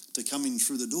someone to come in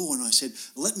through the door. And I said,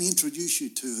 let me introduce you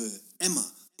to her. Emma,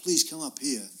 please come up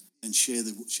here and share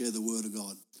the word of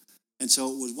God. And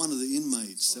so it was one of the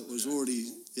inmates that was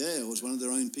already, it was one of their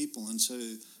own people. And so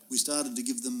we started to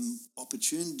give them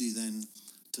opportunity then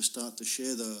to start to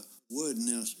share the word. And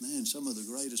now, man, some of the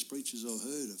greatest preachers I've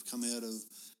heard have come out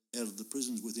of the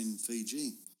prisons within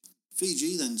Fiji.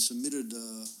 Fiji then submitted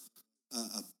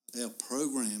our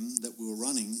program that we were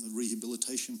running, a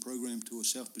rehabilitation program, to a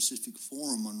South Pacific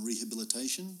Forum on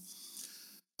rehabilitation.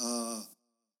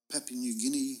 Papua New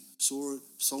Guinea saw it,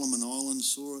 Solomon Islands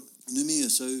saw it, Namibia.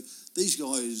 So these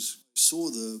guys saw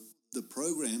the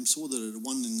program, saw that it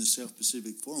won in the South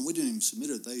Pacific Forum. We didn't even submit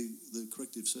it. The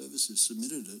corrective services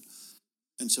submitted it.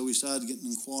 And so we started getting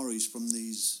inquiries from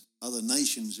these other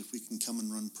nations if we can come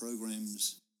and run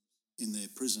programs in their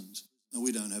prisons. Now,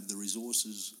 we don't have the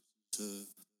resources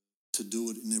to do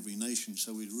it in every nation.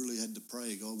 So we really had to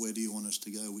pray, God, where do you want us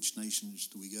to go? Which nations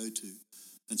do we go to?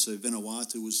 And so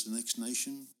Vanuatu was the next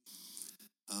nation.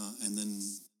 And then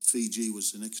Fiji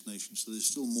was the next nation. So there's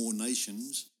still more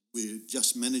nations. We're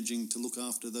just managing to look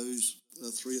after those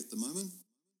three at the moment.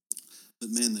 But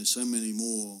man, there's so many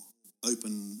more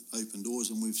open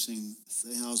doors, and we've seen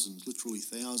thousands, literally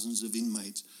thousands of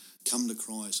inmates come to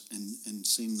Christ and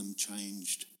seen them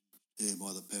changed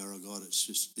by the power of God.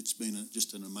 It's been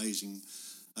just an amazing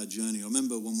journey. I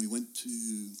remember when we went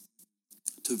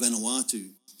to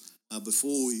Vanuatu,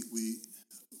 before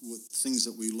what things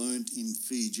that we learned in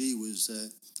Fiji was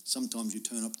that sometimes you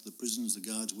turn up to the prisons, the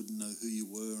guards wouldn't know who you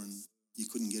were and you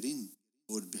couldn't get in,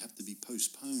 or it'd have to be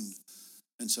postponed.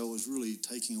 And so it was really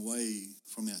taking away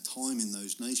from our time in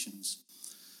those nations.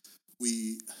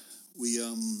 We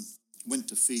went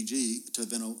to Fiji, to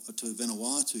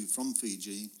Vanuatu from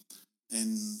Fiji,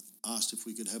 and asked if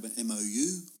we could have an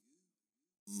MOU,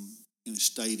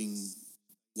 stating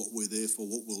what we're there for,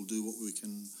 what we'll do, what we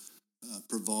can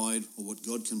provide, or what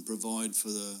God can provide for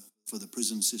the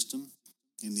prison system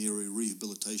in the area of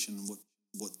rehabilitation, and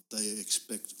what they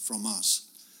expect from us.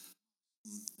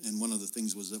 And one of the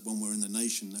things was that when we're in the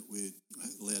nation, that we're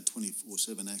allowed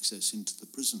 24/7 access into the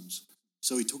prisons.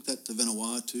 So we took that to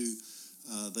Vanuatu.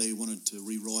 They wanted to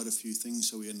rewrite a few things,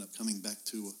 so we ended up coming back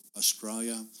to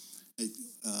Australia.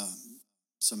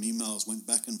 Some emails went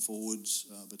back and forwards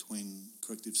between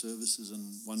Corrective Services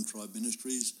and One Tribe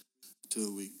Ministries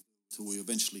till we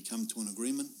eventually come to an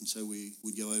agreement. And so we'd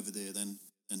go over there then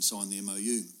and sign the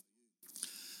MOU.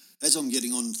 As I'm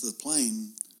getting onto the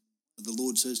plane, the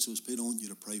Lord says to us, Peter, I want you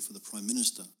to pray for the Prime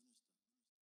Minister.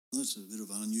 Well, that's a bit of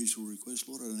an unusual request,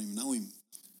 Lord. I don't even know him.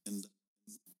 And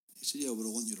he said, yeah, but I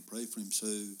want you to pray for him. So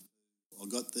I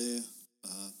got there,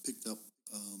 picked up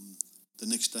the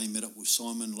next day, met up with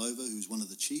Simon Lover, who's one of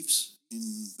the chiefs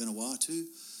in Vanuatu.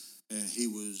 He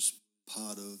was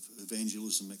part of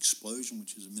Evangelism Explosion,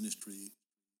 which is a ministry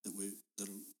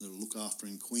that'll look after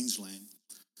in Queensland.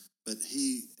 But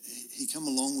he come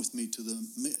along with me to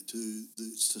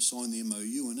sign the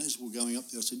MOU. And as we're going up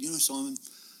there, I said, Simon,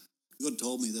 God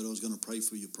told me that I was going to pray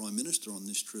for your Prime Minister on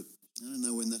this trip. I don't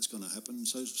know when that's going to happen.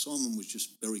 So Simon was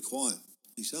just very quiet.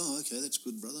 He said, oh, okay, that's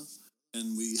good, brother.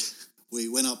 And we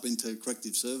went up into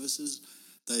corrective services.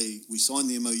 We signed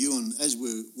the MOU, and as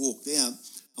we walked out,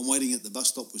 I'm waiting at the bus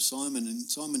stop with Simon, and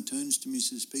Simon turns to me and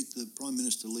says, Pete, the Prime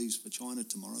Minister leaves for China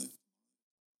tomorrow.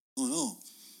 Oh,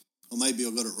 or maybe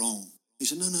I got it wrong. He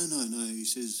said, no. He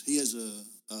says, he has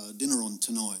a dinner on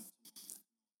tonight.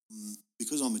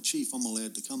 Because I'm a chief, I'm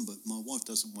allowed to come, but my wife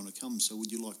doesn't want to come, so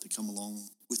would you like to come along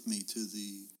with me to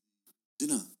the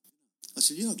dinner? I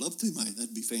said, yeah, I'd love to, mate.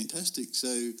 That'd be fantastic.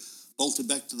 So bolted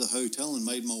back to the hotel and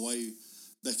made my way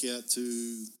back out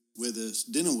to where the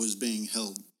dinner was being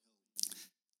held.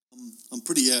 I'm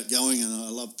pretty outgoing and I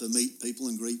love to meet people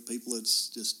and greet people. It's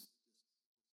just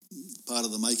part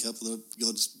of the makeup that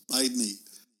God's made me.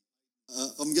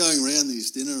 I'm going around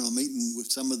this dinner and I'm meeting with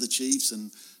some of the chiefs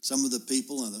and some of the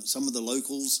people and some of the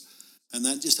locals and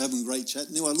that, just having a great chat.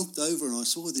 Now I looked over and I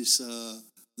saw this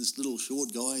little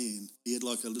short guy, and he had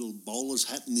like a little bowler's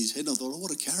hat in his head. And I thought, oh,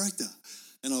 what a character.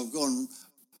 And I've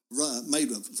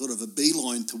made a sort of a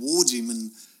beeline towards him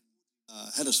and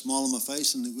had a smile on my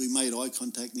face, and we made eye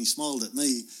contact and he smiled at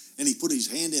me and he put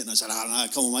his hand out and I said, oh, no,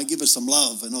 come on, mate, give us some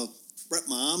love. And I wrapped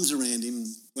my arms around him,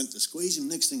 went to squeeze him.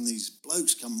 Next thing, these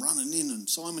blokes come running in and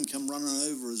Simon come running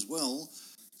over as well.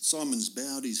 Simon's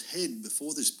bowed his head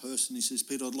before this person. He says,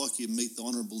 Peter, I'd like you to meet the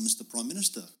Honourable Mr. Prime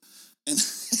Minister. And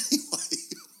anyway,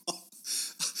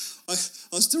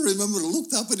 I still remember I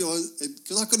looked up at him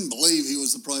because I couldn't believe he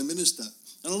was the Prime Minister.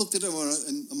 And I looked at him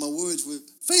and my words were,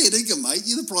 fair dinkum, mate,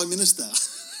 you're the Prime Minister.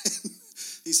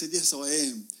 He said, yes, I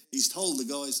am. He's told the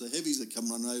guys, the heavies that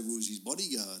come running over was his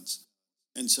bodyguards.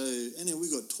 And so, anyway, we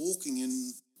got talking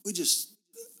and we just,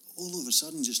 all of a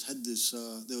sudden, just had this,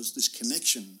 there was this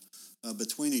connection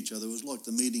between each other. It was like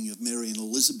the meeting of Mary and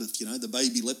Elizabeth, the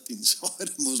baby leapt inside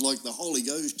him. It was like the Holy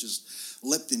Ghost just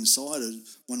leapt inside it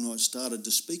when I started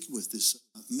to speak with this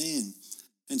man.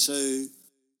 And so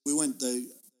we went,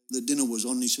 the dinner was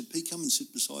on, and he said, Pete, come and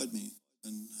sit beside me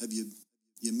and have your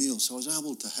meal. So I was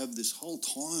able to have this whole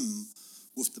time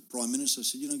with the Prime Minister. I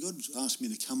said, God asked me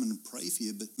to come and pray for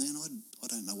you, but man, I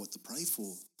don't know what to pray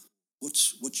for.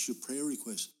 What's your prayer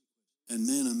request? And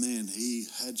man, oh man, he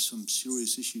had some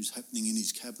serious issues happening in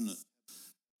his cabinet.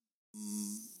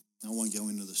 I won't go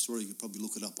into the story. You could probably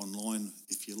look it up online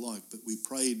if you like. But we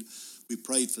prayed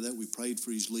for that. We prayed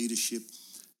for his leadership,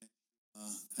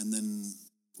 and then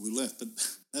we left. But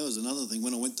that was another thing.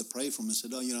 When I went to pray for him, I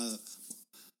said,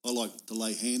 I like to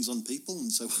lay hands on people.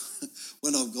 And so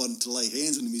when I've gone to lay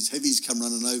hands on him, his heavies come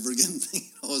running over again, thinking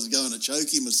I was going to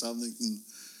choke him or something. And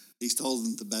he's told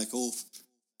them to back off.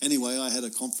 Anyway, I had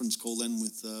a conference call then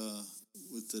with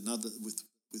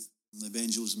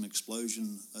Evangelism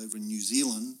Explosion over in New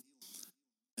Zealand,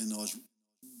 and I was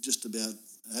just about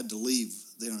had to leave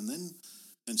there and then.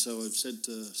 And so I've said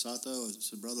to Sato, I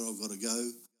said, brother, I've got to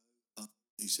go.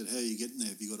 He said, how are you getting there?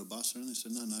 Have you got a bus or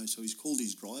anything? I said, no. So he's called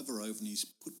his driver over and he's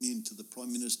put me into the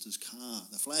Prime Minister's car,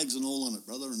 the flags and all on it,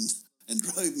 brother, and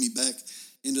drove me back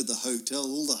into the hotel.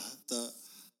 All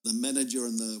the manager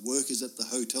and the workers at the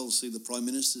hotel see the Prime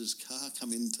Minister's car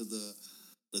come into the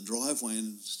driveway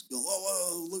and go,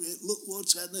 whoa, look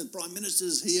what's happening, the Prime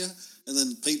Minister's here. And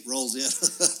then Pete rolls out of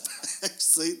the back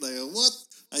seat. They go, what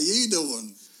are you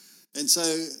doing? And so,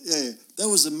 yeah, that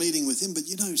was a meeting with him. But,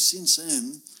 since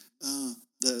then,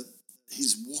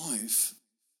 his wife,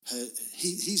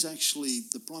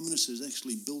 the Prime Minister has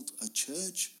actually built a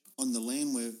church on the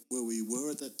land where we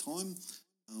were at that time,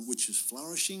 which is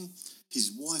flourishing.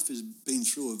 His wife has been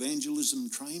through evangelism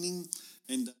training,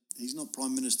 and he's not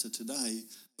Prime Minister today,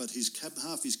 but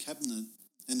half his cabinet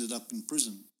ended up in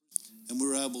prison. And we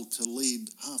were able to lead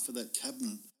half of that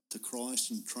cabinet to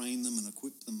Christ and train them and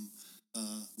equip them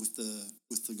with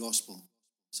the gospel.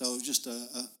 So just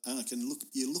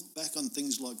you look back on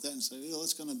things like that and say, oh,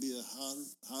 it's going to be a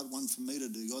hard one for me to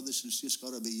do. God, this has just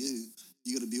got to be you.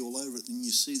 You got to be all over it. And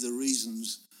you see the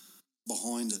reasons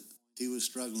behind it. He was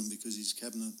struggling because his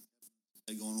cabinet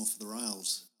had gone off the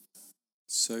rails.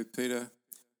 So, Peter,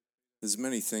 there's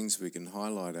many things we can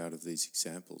highlight out of these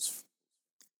examples.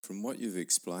 From what you've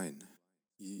explained,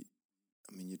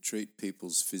 I mean, you treat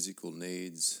people's physical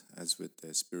needs as with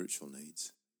their spiritual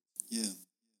needs. Yeah.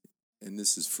 And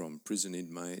this is from prison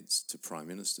inmates to prime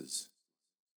ministers.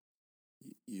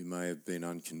 You may have been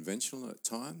unconventional at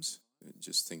times,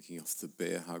 just thinking of the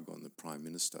bear hug on the prime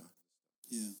minister.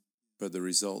 Yeah. But the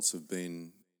results have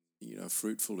been, a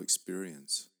fruitful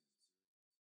experience.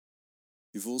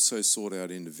 You've also sought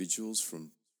out individuals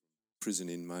from prison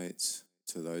inmates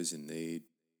to those in need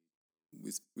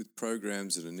with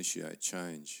programs that initiate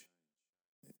change,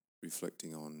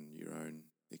 reflecting on your own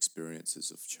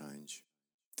experiences of change.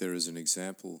 There is an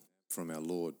example from our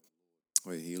Lord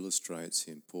where he illustrates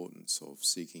the importance of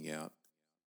seeking out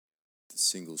the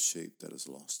single sheep that is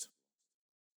lost.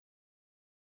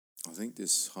 I think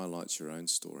this highlights your own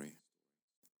story,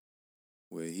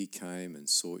 where he came and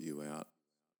sought you out,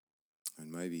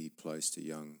 and maybe he placed a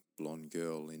young blonde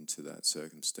girl into that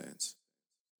circumstance,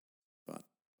 but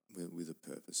with a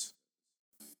purpose.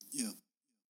 Yeah.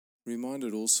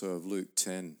 Reminded also of Luke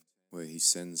 10, where he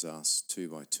sends us 2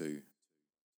 by 2.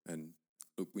 And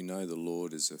look, we know the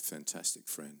Lord is a fantastic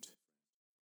friend,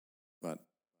 but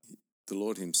the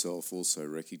Lord himself also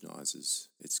recognises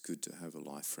it's good to have a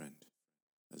life friend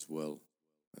as well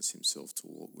as himself to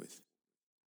walk with.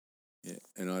 Yeah,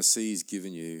 and I see he's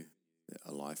given you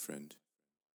a life friend.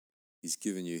 He's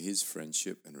given you his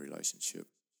friendship and relationship.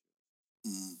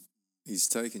 Mm. He's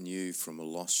taken you from a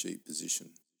lost sheep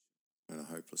position and a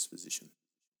hopeless position.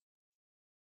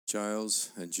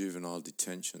 Jails and juvenile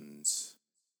detentions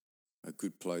are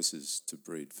good places to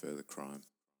breed further crime.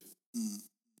 Mm.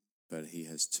 But he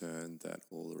has turned that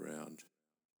all around,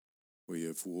 where you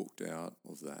have walked out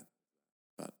of that,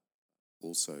 but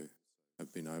also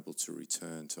have been able to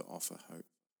return to offer hope,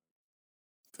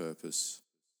 purpose,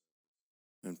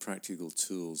 and practical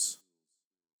tools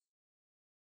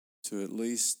to at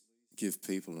least give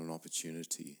people an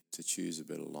opportunity to choose a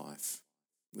better life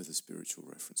with a spiritual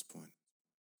reference point.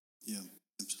 Yeah,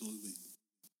 absolutely.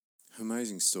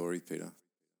 Amazing story, Peter.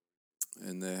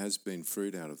 And there has been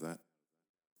fruit out of that.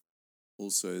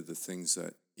 Also, the things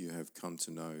that you have come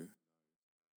to know,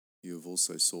 you have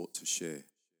also sought to share.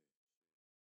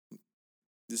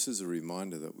 This is a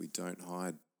reminder that we don't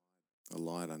hide a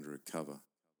light under a cover,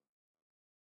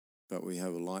 but we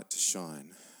have a light to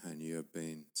shine, and you have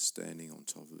been standing on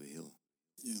top of a hill.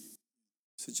 Yeah.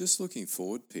 So just looking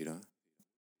forward, Peter,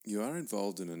 you are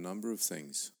involved in a number of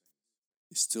things.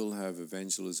 You still have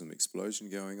evangelism explosion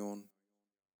going on.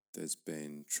 There's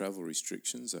been travel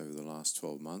restrictions over the last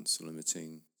 12 months,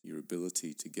 limiting your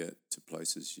ability to get to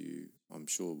places you, I'm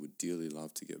sure, would dearly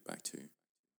love to get back to.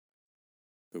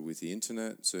 But with the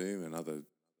internet, Zoom, and other,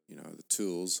 the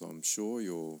tools, I'm sure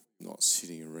you're not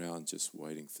sitting around just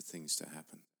waiting for things to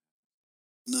happen.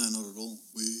 No, not at all.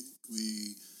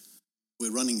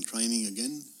 We're running training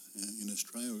again in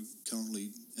Australia. We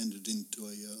currently entered into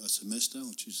a semester,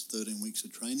 which is 13 weeks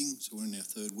of training. So we're in our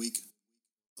third week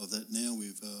of that now.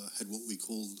 We've had what we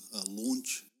called a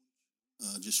launch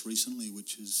just recently,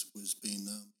 which was been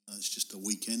it's just a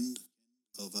weekend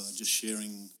of just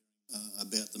sharing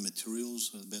about the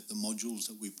materials, about the modules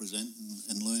that we present,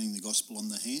 and learning the gospel on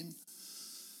the hand.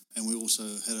 And we also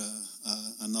had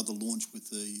another launch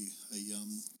with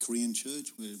a Korean church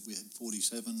where we had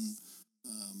 47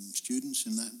 students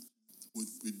in that. We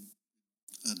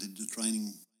did the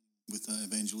training with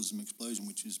Evangelism Explosion,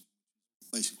 which is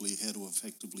basically how to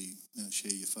effectively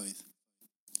share your faith,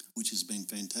 which has been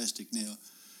fantastic. Now,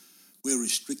 we're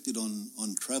restricted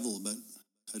on travel, but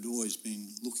had always been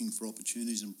looking for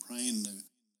opportunities and praying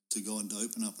to God to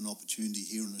open up an opportunity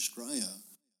here in Australia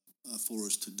for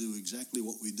us to do exactly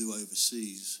what we do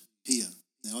overseas here.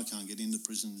 Now, I can't get into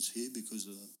prisons here because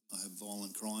I have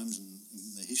violent crimes, and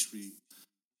the history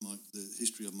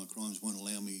of my crimes won't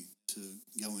allow me to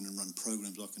go in and run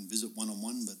programs. I can visit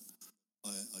one-on-one, but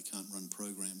I can't run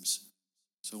programs.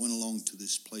 So I went along to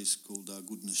this place called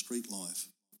Goodness Street Life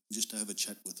just to have a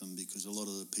chat with them, because a lot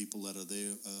of the people that are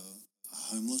there are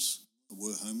homeless, or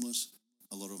were homeless.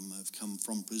 A lot of them have come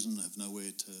from prison, have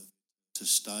nowhere to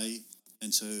stay.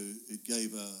 And so it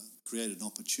created an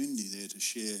opportunity there to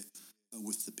share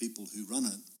with the people who run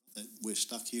it that we're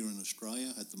stuck here in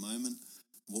Australia at the moment.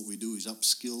 What we do is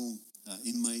upskill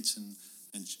inmates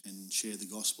and share the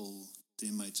gospel to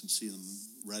inmates and see them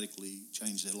radically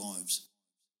change their lives,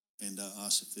 and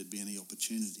ask if there'd be any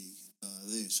opportunity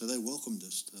there. So they welcomed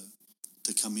us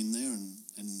to come in there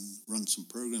and run some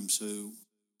programs. So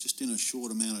just in a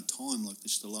short amount of time, like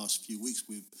this, the last few weeks,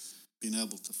 we've been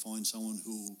able to find someone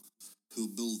who'll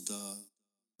build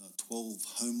 12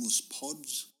 homeless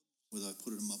pods where they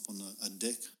put them up on a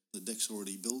deck. The deck's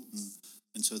already built,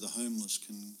 and so the homeless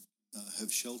can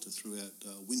have shelter throughout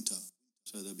winter.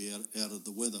 so they'll be out of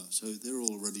the weather. So they're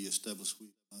already established.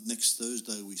 Next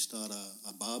Thursday we start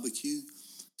a barbecue.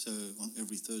 So on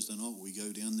every Thursday night we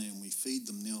go down there and we feed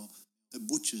them. Now,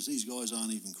 butchers, these guys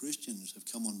aren't even Christians, have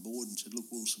come on board and said, look,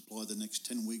 we'll supply the next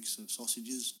 10 weeks of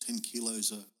sausages, 10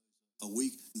 kilos a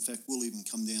week. In fact, we'll even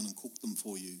come down and cook them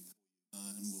for you,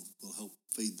 and we'll help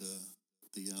feed the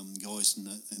guys in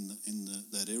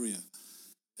that area.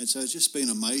 And so it's just been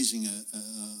amazing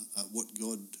at what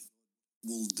God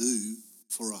will do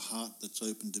for a heart that's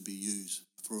open to be used,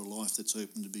 for a life that's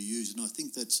open to be used. And I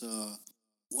think that's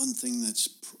one thing that's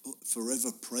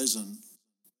forever present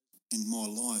in my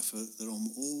life, that I'm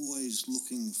always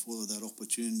looking for that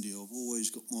opportunity. I've always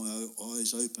got my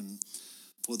eyes open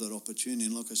for that opportunity.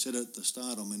 And like I said at the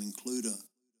start, I'm an includer,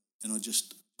 and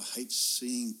I hate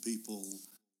seeing people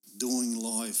doing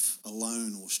life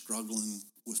alone or struggling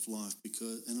with life,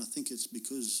 and I think it's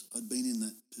because I'd been in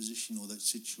that position or that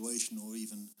situation, or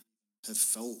even have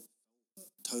felt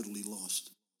totally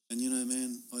lost. And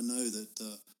man, I know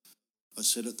that I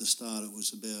said at the start it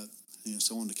was about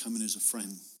someone to come in as a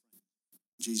friend.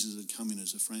 Jesus had come in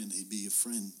as a friend; he'd be a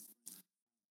friend.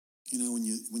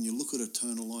 When you look at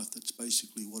eternal life, that's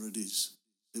basically what it is.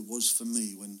 It was for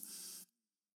me when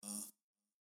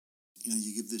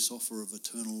you give this offer of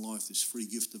eternal life, this free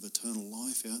gift of eternal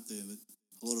life out there. But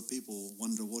a lot of people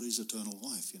wonder, what is eternal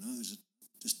life? Is it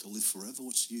just to live forever?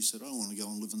 What's the use? I don't want to go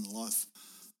and live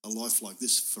a life like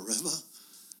this forever.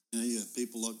 You have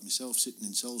people like myself sitting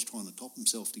in cells trying to top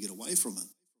himself to get away from it.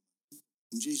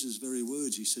 In Jesus' very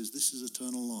words, he says, this is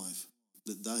eternal life,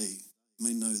 that they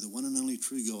may know the one and only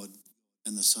true God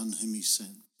and the Son whom he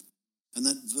sent. And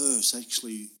that verse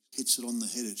actually hits it on the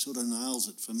head. It sort of nails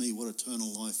it for me, what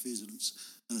eternal life is.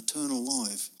 And an eternal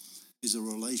life is a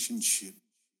relationship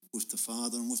with the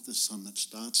Father and with the Son that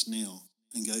starts now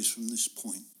and goes from this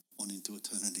point on into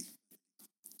eternity,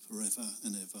 forever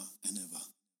and ever and ever.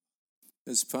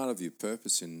 As part of your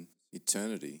purpose in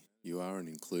eternity, you are an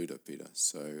includer, Peter.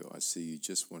 So I see you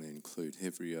just want to include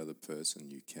every other person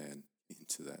you can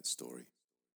into that story.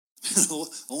 I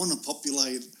want to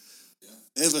populate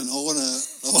heaven. I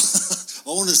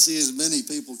want to see as many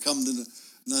people come to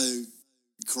know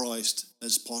Christ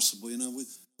as possible.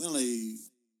 We're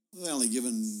only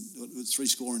given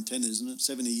 70, isn't it?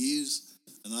 70 years,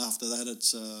 and after that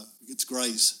it's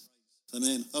grace. So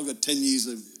man, I've got 10 years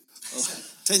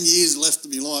left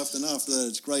of my life, and after that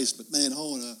it's grace. But man,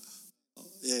 I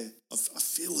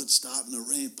feel it starting to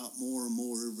ramp up more and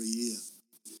more every year.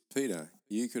 Peter,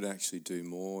 you could actually do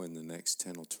more in the next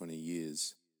 10 or 20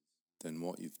 years than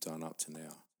what you've done up to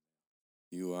now.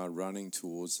 You are running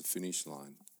towards the finish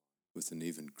line with an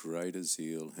even greater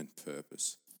zeal and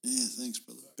purpose. Yeah, thanks,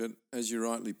 brother. But as you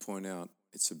rightly point out,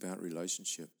 it's about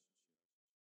relationship.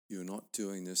 You're not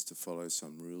doing this to follow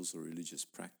some rules or religious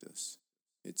practice.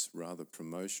 It's rather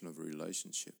promotion of a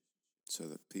relationship so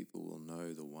that people will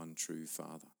know the one true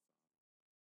Father.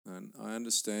 And I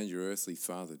understand your earthly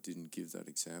father didn't give that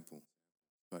example,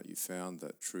 but you found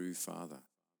that true Father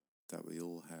that we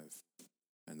all have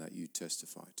and that you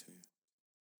testify to.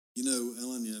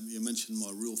 Alan, you mentioned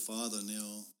my real father.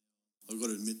 Now, I've got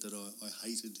to admit that I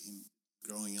hated him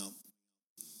growing up.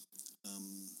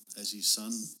 As his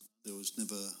son, there was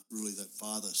never really that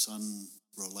father-son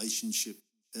relationship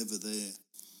ever there.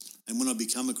 And when I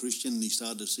became a Christian and he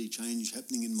started to see change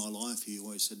happening in my life, he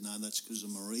always said, no, that's because of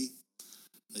Marie,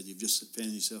 that you've just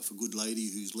found yourself a good lady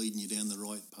who's leading you down the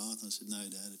right path. And I said, no,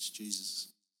 Dad, it's Jesus.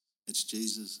 It's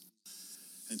Jesus.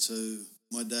 And so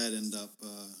my dad ended up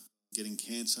having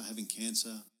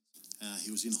cancer.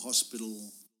 He was in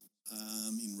hospital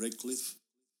in Redcliffe.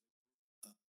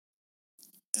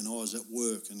 And I was at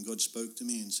work, and God spoke to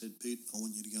me and said, Pete, I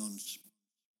want you to go and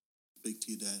speak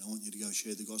to your dad. I want you to go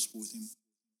share the gospel with him.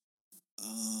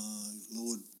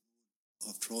 Lord,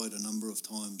 I've tried a number of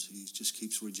times. He just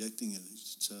keeps rejecting it.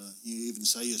 You even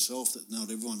say yourself that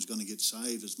not everyone's going to get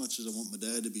saved. As much as I want my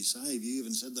dad to be saved, you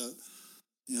even said that,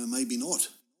 maybe not.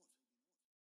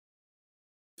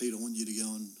 Pete, I want you to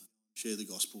go and share the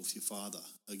gospel with your father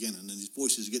again. And then his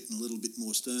voice is getting a little bit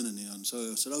more sterner now. And so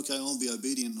I said, okay, I'll be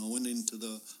obedient. And I went into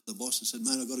the boss and said,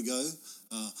 mate, I've got to go.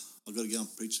 I've got to go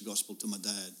and preach the gospel to my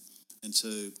dad. And so,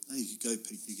 hey, you go,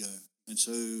 Pete, you go. And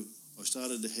so I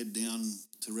started to head down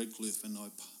to Redcliffe, and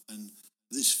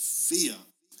this fear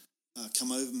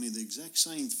come over me, the exact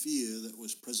same fear that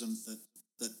was present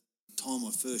that time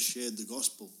I first shared the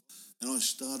gospel. And I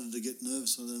started to get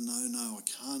nervous. I said, no, I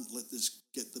can't let this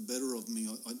get the better of me.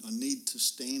 I need to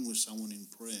stand with someone in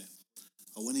prayer.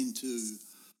 I went into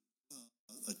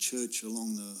a church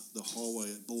along the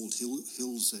highway at Bald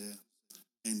Hills there,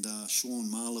 and Sean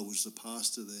Marler was the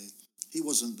pastor there. He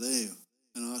wasn't there,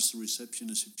 and asked the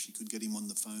receptionist if she could get him on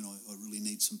the phone. I really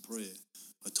need some prayer.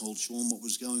 I told Sean what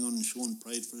was going on, and Sean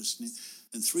prayed for us.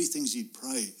 And three things he'd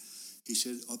pray. He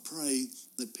said, I pray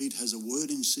that Pete has a word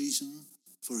in season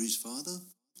for his father,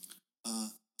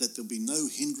 that there'll be no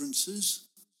hindrances,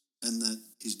 and that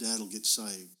his dad will get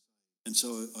saved. And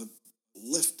so I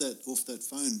left that off that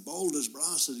phone, bold as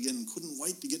brass again, couldn't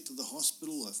wait to get to the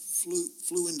hospital. I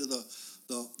flew into the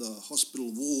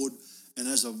hospital ward, and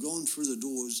as I've gone through the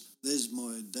doors, there's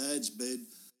my dad's bed,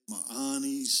 my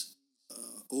aunties,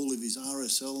 all of his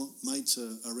RSL mates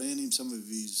are around him, some of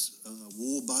his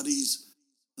war buddies.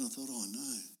 And I thought, oh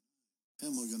no, how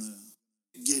am I going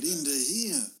to get into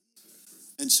here?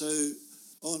 And so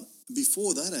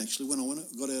before that, actually, when I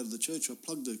got out of the church, I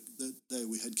plugged that day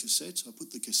we had cassettes. I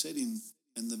put the cassette in,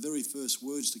 and the very first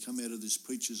words to come out of this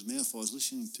preacher's mouth I was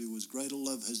listening to was, greater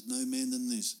love has no man than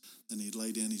this, than he'd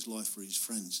lay down his life for his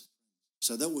friends.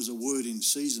 So that was a word in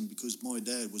season because my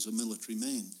dad was a military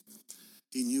man.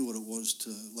 He knew what it was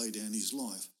to lay down his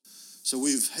life. So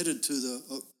we've headed to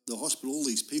the hospital, all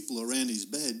these people around his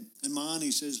bed, and my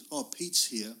auntie says, oh, Pete's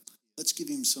here. Let's give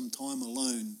him some time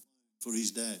alone for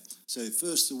his dad. So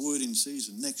first the word in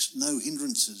season, next no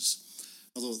hindrances.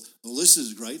 I thought, well, this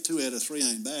is great. 2 out of 3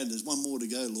 ain't bad. There's one more to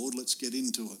go, Lord. Let's get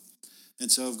into it.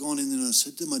 And so I've gone in there and I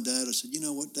said to my dad, I said, you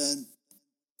know what, Dad?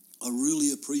 I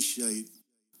really appreciate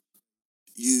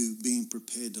you being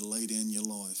prepared to lay down your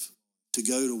life, to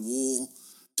go to war,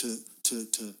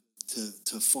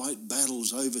 to fight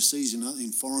battles overseas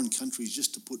in foreign countries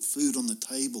just to put food on the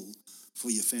table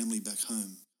for your family back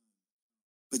home.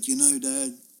 But you know,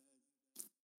 Dad,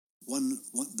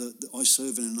 I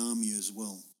serve in an army as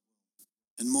well.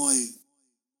 And my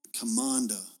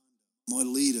commander, my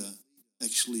leader,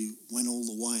 actually went all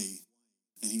the way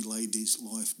and he laid his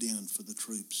life down for the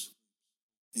troops.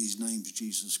 His name's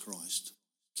Jesus Christ.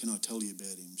 Can I tell you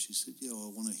about him? She said, yeah, I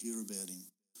want to hear about him.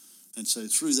 And so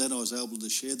through that I was able to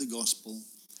share the gospel,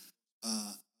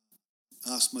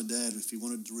 asked my dad if he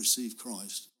wanted to receive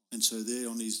Christ. And so there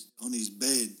on his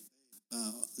bed,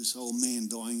 this old man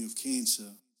dying of cancer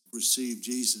received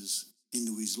Jesus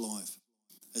into his life.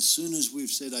 As soon as we've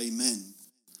said amen,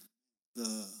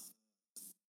 the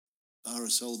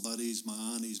RSL buddies,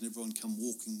 my aunties and everyone come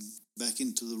walking back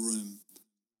into the room.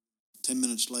 10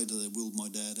 minutes later, they wheeled my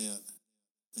dad out.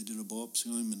 They did a biopsy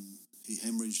on him and he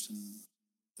hemorrhaged, and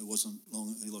it wasn't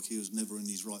long, like he was never in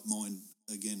his right mind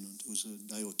again. It was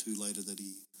a day or two later that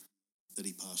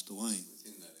he passed away.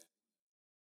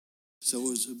 So it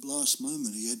was a last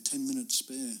moment. He had 10 minutes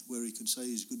spare where he could say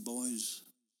his goodbyes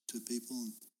to people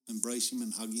and embrace him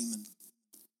and hug him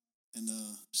and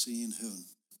see in heaven.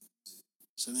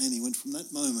 So man, he went from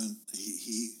that moment,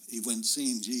 he went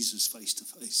seeing Jesus face to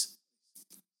face.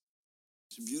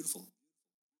 It's beautiful.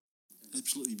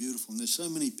 Absolutely beautiful. And there's so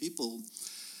many people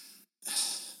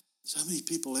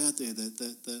out there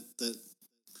that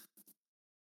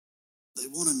they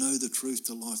want to know the truth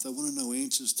to life. They want to know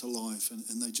answers to life,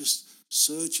 and they just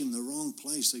search in the wrong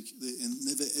place and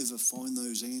never ever find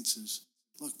those answers,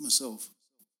 like myself.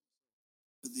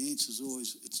 But the answer is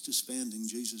always, it's just found in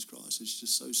Jesus Christ. It's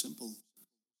just so simple.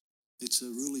 It's a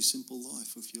really simple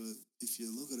life. If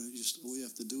you look at it, just all you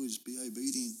have to do is be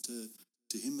obedient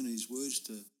to him and his words,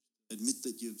 to admit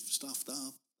that you've stuffed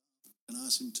up and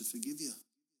ask him to forgive you.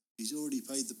 He's already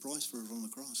paid the price for it on the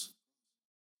cross.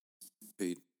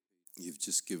 Pete, you've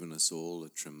just given us all a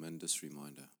tremendous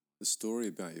reminder. The story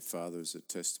about your father is a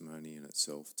testimony in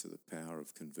itself to the power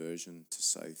of conversion to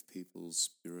save people's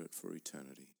spirit for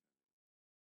eternity.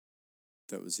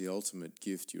 That was the ultimate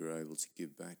gift you were able to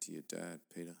give back to your dad,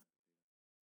 Peter.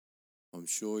 I'm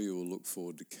sure you will look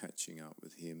forward to catching up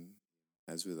with him,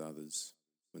 as with others,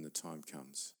 when the time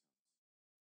comes.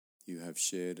 You have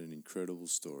shared an incredible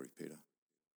story, Peter.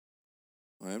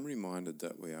 I am reminded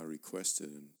that we are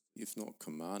requested, and if not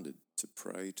commanded, to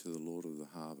pray to the Lord of the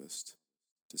harvest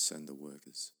to send the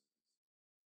workers.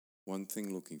 One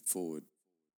thing looking forward,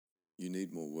 you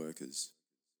need more workers.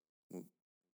 Well,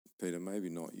 Peter, maybe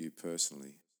not you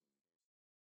personally.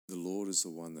 The Lord is the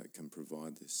one that can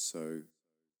provide this, so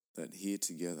that here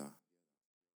together,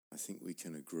 I think we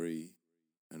can agree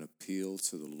and appeal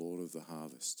to the Lord of the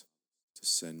harvest to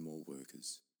send more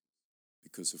workers.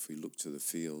 Because if we look to the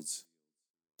fields,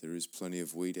 there is plenty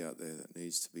of wheat out there that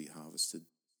needs to be harvested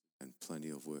and plenty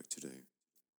of work to do.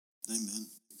 Amen.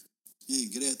 Yeah,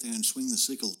 get out there and swing the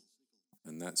sickle.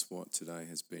 And that's what today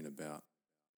has been about,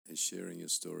 is sharing your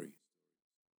story.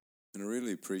 And I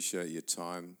really appreciate your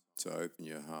time to open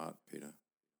your heart, Peter,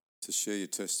 to share your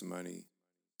testimony,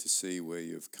 to see where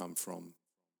you've come from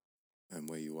and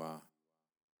where you are.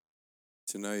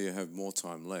 To know you have more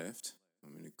time left. I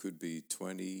mean, it could be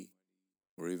 20,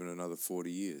 or even another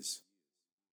 40 years.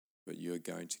 But you're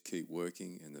going to keep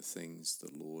working in the things the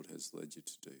Lord has led you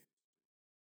to do.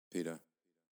 Peter,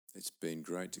 it's been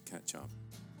great to catch up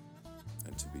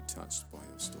and to be touched by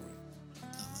your story.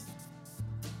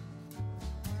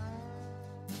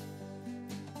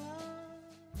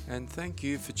 And thank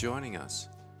you for joining us.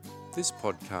 This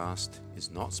podcast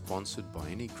is not sponsored by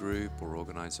any group or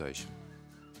organisation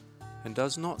and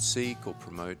does not seek or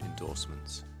promote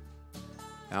endorsements.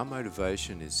 Our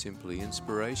motivation is simply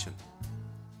inspiration,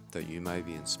 that you may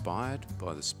be inspired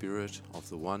by the Spirit of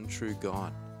the one true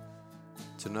God,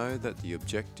 to know that the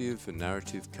objective and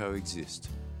narrative coexist,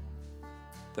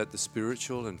 that the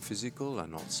spiritual and physical are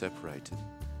not separated,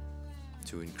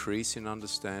 to increase in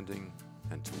understanding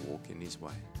and to walk in His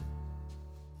way.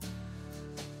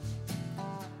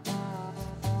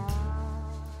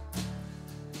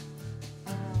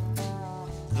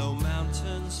 Though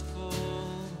mountains fall,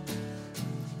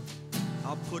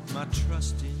 I'll put my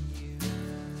trust in you.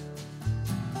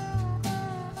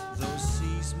 Though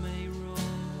seas may roll,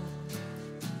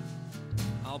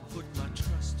 I'll put my trust